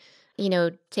 absolutely.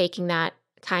 Taking that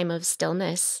time of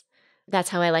stillness, that's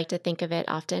how I like to think of it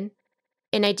often.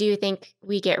 And I do think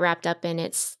we get wrapped up in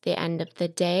it's the end of the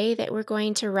day that we're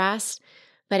going to rest,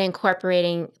 but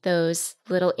incorporating those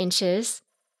little inches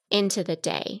into the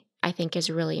day, I think is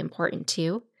really important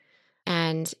too.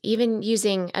 And even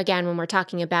using, again, when we're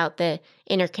talking about the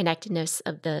interconnectedness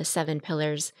of the 7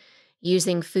 pillars,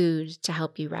 using food to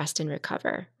help you rest and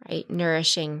recover, right?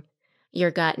 Nourishing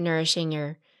your gut, nourishing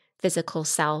your physical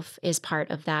self is part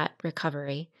of that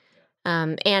recovery.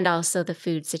 And also the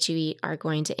foods that you eat are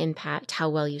going to impact how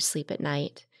well you sleep at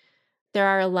night. There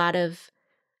are a lot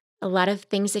of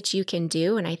things that you can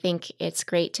do, and I think it's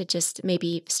great to just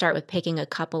maybe start with picking a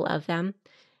couple of them.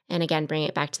 And again, bring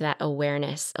it back to that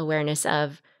awareness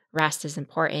of rest is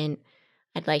important.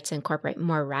 I'd like to incorporate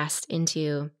more rest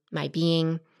into my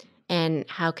being. And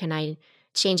how can I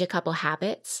change a couple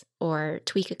habits or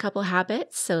tweak a couple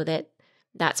habits so that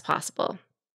that's possible?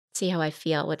 See how I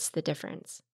feel. What's the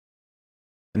difference?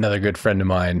 Another good friend of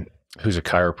mine who's a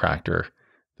chiropractor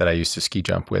that I used to ski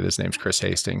jump with, his name's Chris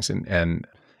Hastings. And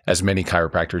as many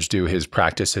chiropractors do, his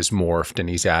practice has morphed and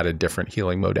he's added different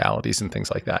healing modalities and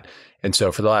things like that. And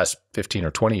so for the last 15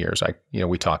 or 20 years,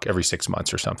 we talk every 6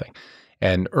 months or something.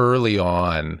 And early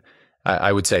on,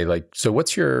 I would say, so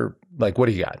what's your, what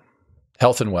do you got?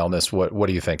 Health and wellness, what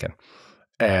are you thinking?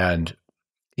 And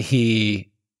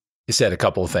he said a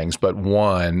couple of things, but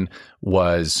one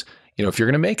was, if you're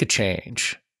going to make a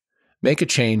change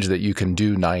that you can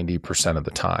do 90% of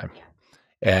the time.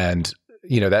 And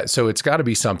so it's got to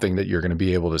be something that you're going to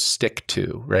be able to stick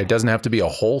to, right? It doesn't have to be a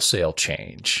wholesale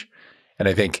change. And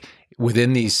I think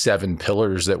within these 7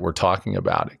 pillars that we're talking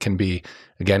about, it can be,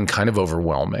 again, kind of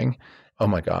overwhelming. Oh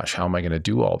my gosh, how am I going to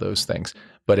do all those things?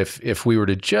 But if we were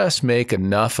to just make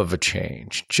enough of a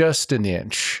change, just an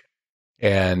inch,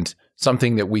 and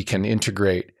something that we can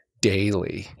integrate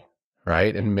daily,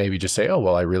 right? And maybe just say, oh,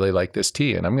 well, I really like this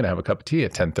tea, and I'm going to have a cup of tea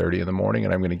at 10:30 in the morning,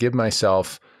 and I'm going to give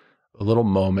myself a little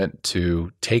moment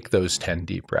to take those 10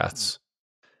 deep breaths.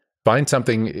 Find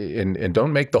something and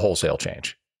don't make the wholesale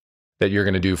change that you're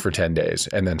going to do for 10 days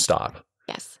and then stop.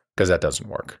 Yes. Because that doesn't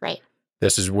work. Right.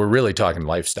 We're really talking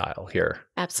lifestyle here.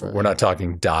 Absolutely. We're not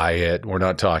talking diet. We're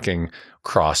not talking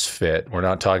CrossFit. We're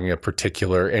not talking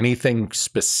anything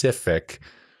specific.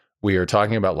 We are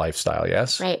talking about lifestyle.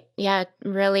 Yes. Right. Yeah.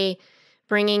 Really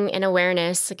bringing an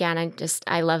awareness. Again,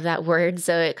 I love that word.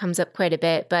 So it comes up quite a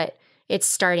bit, but it's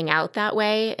starting out that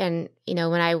way. And,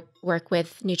 when I work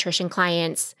with nutrition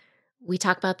clients, we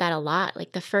talk about that a lot.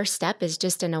 Like the first step is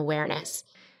just an awareness.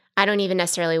 I don't even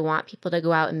necessarily want people to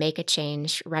go out and make a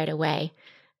change right away.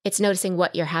 It's noticing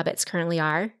what your habits currently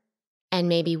are and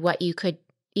maybe what you could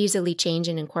easily change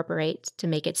and incorporate to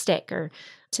make it stick or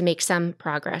to make some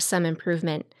progress, some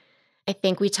improvement. I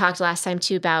think we talked last time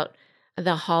too about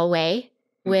the hallway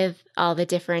with all the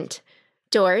different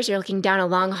doors. You're looking down a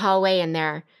long hallway and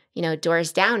there are,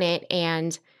 doors down it,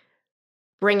 and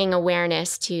bringing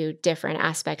awareness to different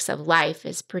aspects of life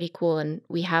is pretty cool. And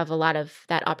we have a lot of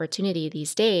that opportunity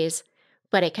these days,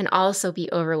 but it can also be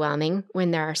overwhelming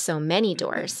when there are so many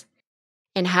doors.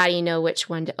 And how do you know which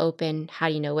one to open? How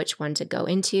do you know which one to go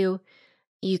into?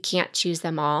 You can't choose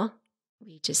them all.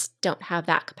 We just don't have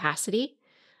that capacity.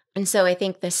 And so I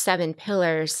think the 7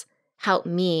 pillars help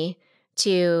me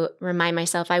to remind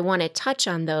myself I want to touch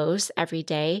on those every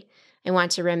day. I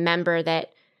want to remember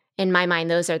that in my mind,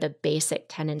 those are the basic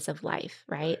tenets of life,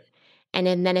 right? And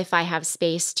then if I have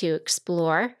space to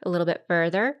explore a little bit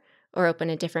further or open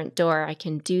a different door, I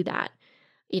can do that.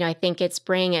 I think it's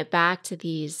bringing it back to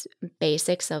these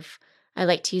basics of, I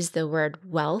like to use the word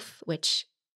wealth, which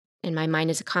in my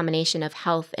mind is a combination of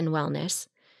health and wellness.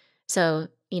 So,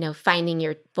 finding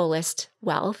your fullest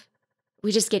wealth.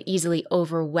 We just get easily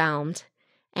overwhelmed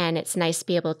And it's nice to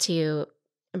be able to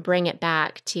bring it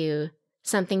back to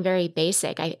something very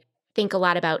basic. I think a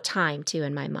lot about time too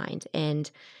in my mind, and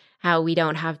how we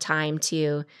don't have time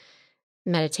to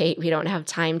meditate. We don't have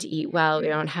time to eat well. We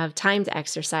don't have time to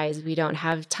exercise. We don't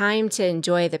have time to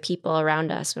enjoy the people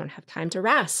around us. We don't have time to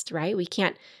rest, right? We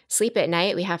can't sleep at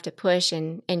night. We have to push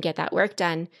and get that work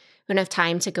done. We don't have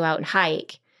time to go out and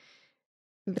hike.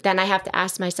 But then I have to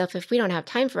ask myself, if we don't have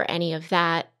time for any of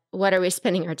that, what are we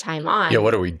spending our time on? Yeah,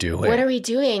 what are we doing? What are we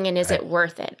doing? And is it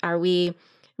worth it? Are we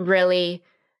really,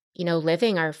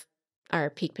 living our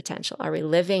peak potential? Are we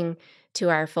living to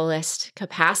our fullest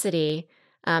capacity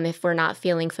if we're not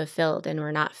feeling fulfilled and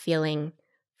we're not feeling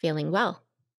well?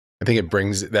 I think it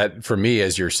brings that, for me,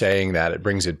 as you're saying that, it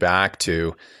brings it back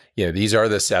to, these are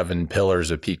the 7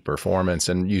 pillars of peak performance.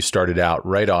 And you started out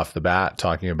right off the bat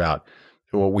talking about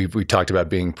what we talked about,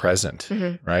 being present,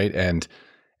 right?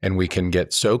 And we can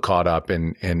get so caught up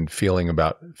in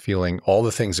feeling all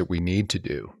the things that we need to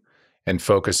do and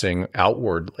focusing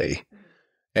outwardly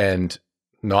and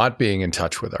not being in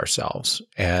touch with ourselves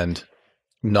and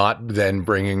not then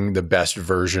bringing the best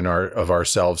version of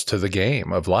ourselves to the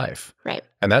game of life. Right.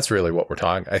 And that's really what we're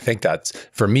talking. I think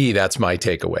for me, that's my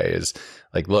takeaway is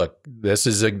like, look,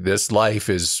 this life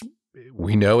is,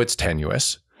 we know it's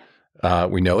tenuous.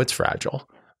 We know it's fragile.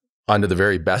 Under the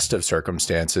very best of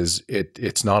circumstances,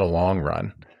 it's not a long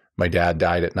run. My dad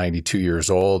died at 92 years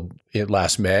old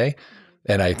last May.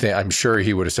 And I'm sure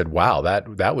he would have said, wow,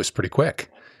 that was pretty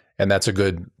quick. And that's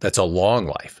a long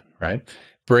life, right?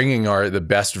 Bringing the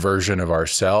best version of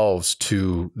ourselves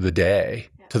to the day,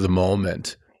 to the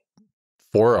moment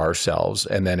for ourselves.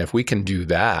 And then if we can do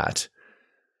that,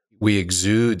 we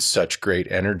exude such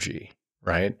great energy,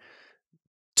 right?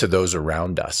 To those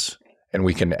around us. And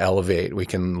we can elevate, we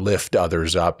can lift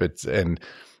others up. And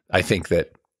I think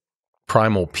that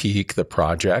Primal Peak, the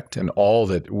project, and all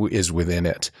that is within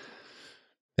it,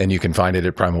 and you can find it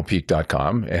at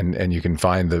primalpeak.com, and you can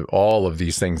find all of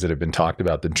these things that have been talked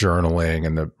about, the journaling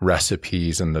and the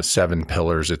recipes and the 7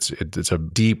 pillars. It's a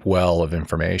deep well of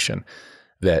information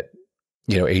that,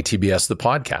 ATBS, the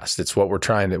podcast, it's what we're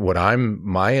trying to,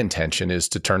 my intention is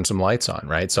to turn some lights on,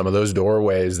 right? Some of those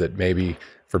doorways that maybe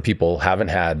for people haven't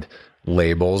had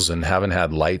labels and haven't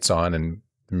had lights on and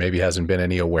maybe hasn't been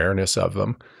any awareness of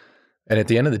them. And at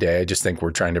the end of the day, I just think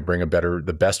we're trying to bring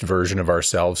the best version of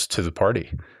ourselves to the party.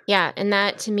 Yeah. And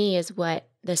that to me is what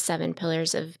the 7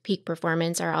 pillars of peak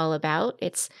performance are all about.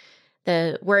 It's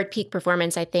the word peak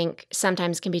performance, I think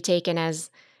sometimes can be taken as,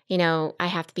 I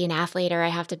have to be an athlete or I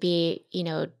have to be,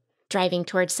 driving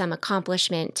towards some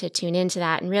accomplishment to tune into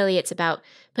that. And really it's about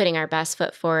putting our best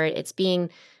foot forward. It's being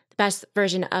the best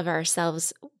version of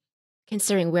ourselves,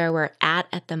 considering where we're at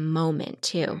the moment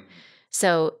too.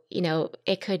 So,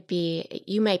 it could be,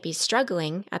 you might be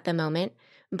struggling at the moment,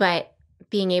 but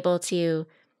being able to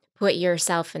put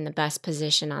yourself in the best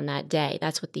position on that day,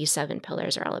 that's what these 7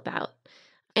 pillars are all about.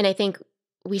 And I think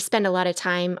we spend a lot of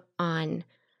time on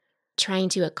trying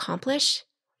to accomplish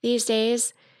these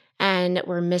days, and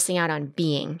we're missing out on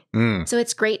being. So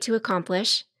it's great to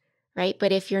accomplish, right?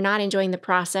 But if you're not enjoying the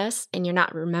process and you're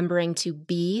not remembering to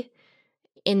be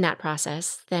in that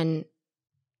process, then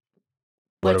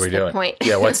what are we doing? Point?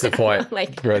 Yeah, what's the point?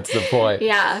 What's the point?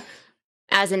 Yeah.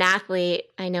 As an athlete,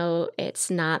 I know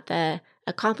it's not the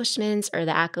accomplishments or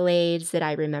the accolades that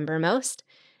I remember most.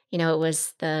 It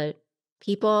was the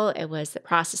people, it was the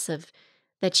process of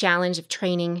the challenge of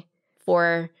training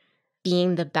for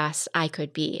being the best I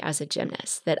could be as a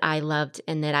gymnast that I loved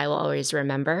and that I will always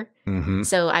remember.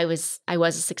 So I was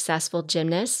a successful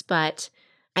gymnast, but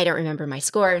I don't remember my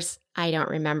scores. I don't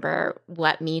remember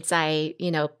what meets I,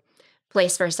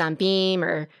 placed first on beam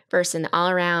or first in the all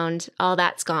around. All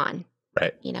that's gone.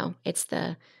 Right. It's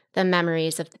the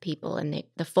memories of the people and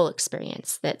the full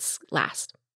experience that's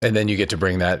last. And then you get to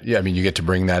bring that. Yeah, I mean, you get to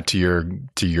bring that to your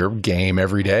game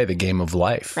every day, the game of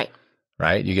life. Right.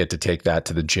 Right. You get to take that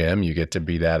to the gym. You get to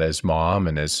be that as mom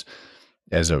and as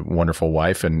a wonderful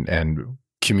wife and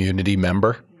community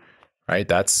member. Right.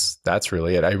 That's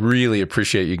really it. I really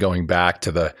appreciate you going back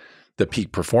to the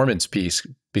peak performance piece,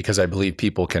 because I believe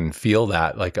people can feel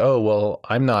that like, oh, well,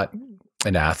 I'm not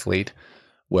an athlete.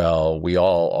 Well, we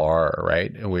all are,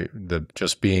 right?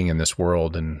 Just being in this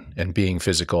world and being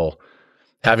physical,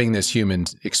 having this human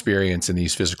experience in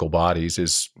these physical bodies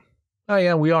is, oh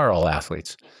yeah, we are all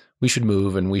athletes. We should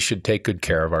move and we should take good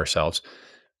care of ourselves.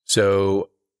 So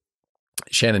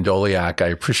Shannon Doleac, I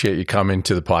appreciate you coming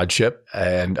to the pod ship,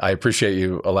 and I appreciate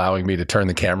you allowing me to turn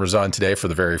the cameras on today for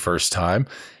the very first time.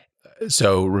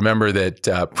 So remember that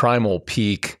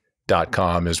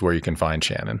primalpeak.com is where you can find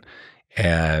Shannon,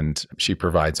 and she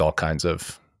provides all kinds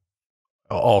of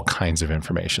all kinds of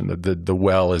information. The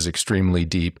well is extremely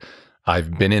deep.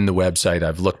 I've been in the website,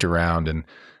 I've looked around,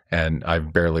 and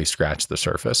I've barely scratched the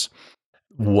surface.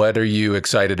 What are you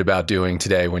excited about doing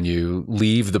today when you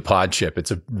leave the pod ship?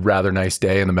 It's a rather nice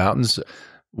day in the mountains.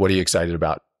 What are you excited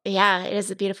about? Yeah, it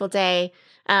is a beautiful day.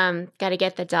 Got to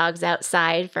get the dogs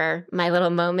outside for my little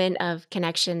moment of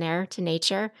connection there to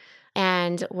nature,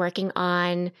 and working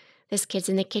on this Kids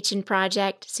in the Kitchen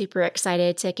project. Super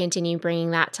excited to continue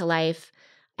bringing that to life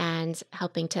and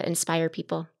helping to inspire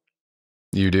people.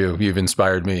 You do. You've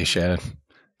inspired me, Shannon.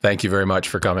 Thank you very much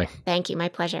for coming. Thank you. My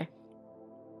pleasure.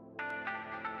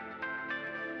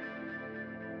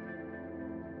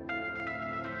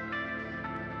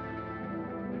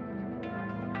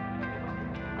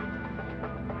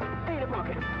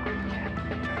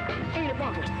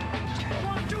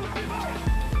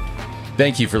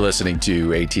 Thank you for listening to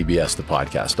ATBS, the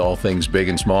podcast, all things big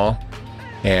and small.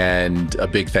 And a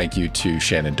big thank you to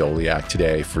Shannon Doleac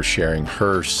today for sharing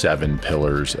her 7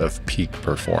 pillars of peak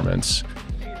performance,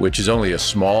 which is only a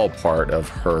small part of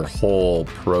her whole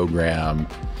program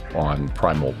on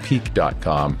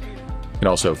primalpeak.com. You can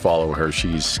also follow her.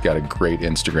 She's got a great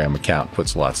Instagram account,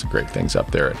 puts lots of great things up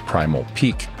there at Primal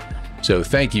Peak. So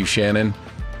thank you, Shannon.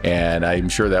 And I'm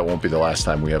sure that won't be the last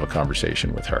time we have a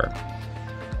conversation with her.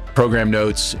 Program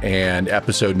notes and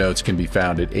episode notes can be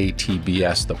found at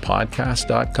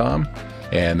atbsthepodcast.com.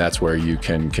 And that's where you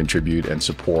can contribute and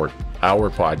support our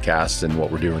podcast and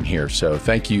what we're doing here. So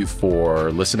thank you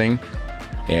for listening.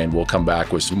 And we'll come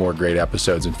back with some more great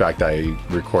episodes. In fact, I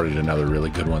recorded another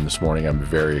really good one this morning I'm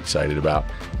very excited about.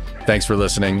 Thanks for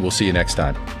listening. We'll see you next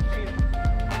time.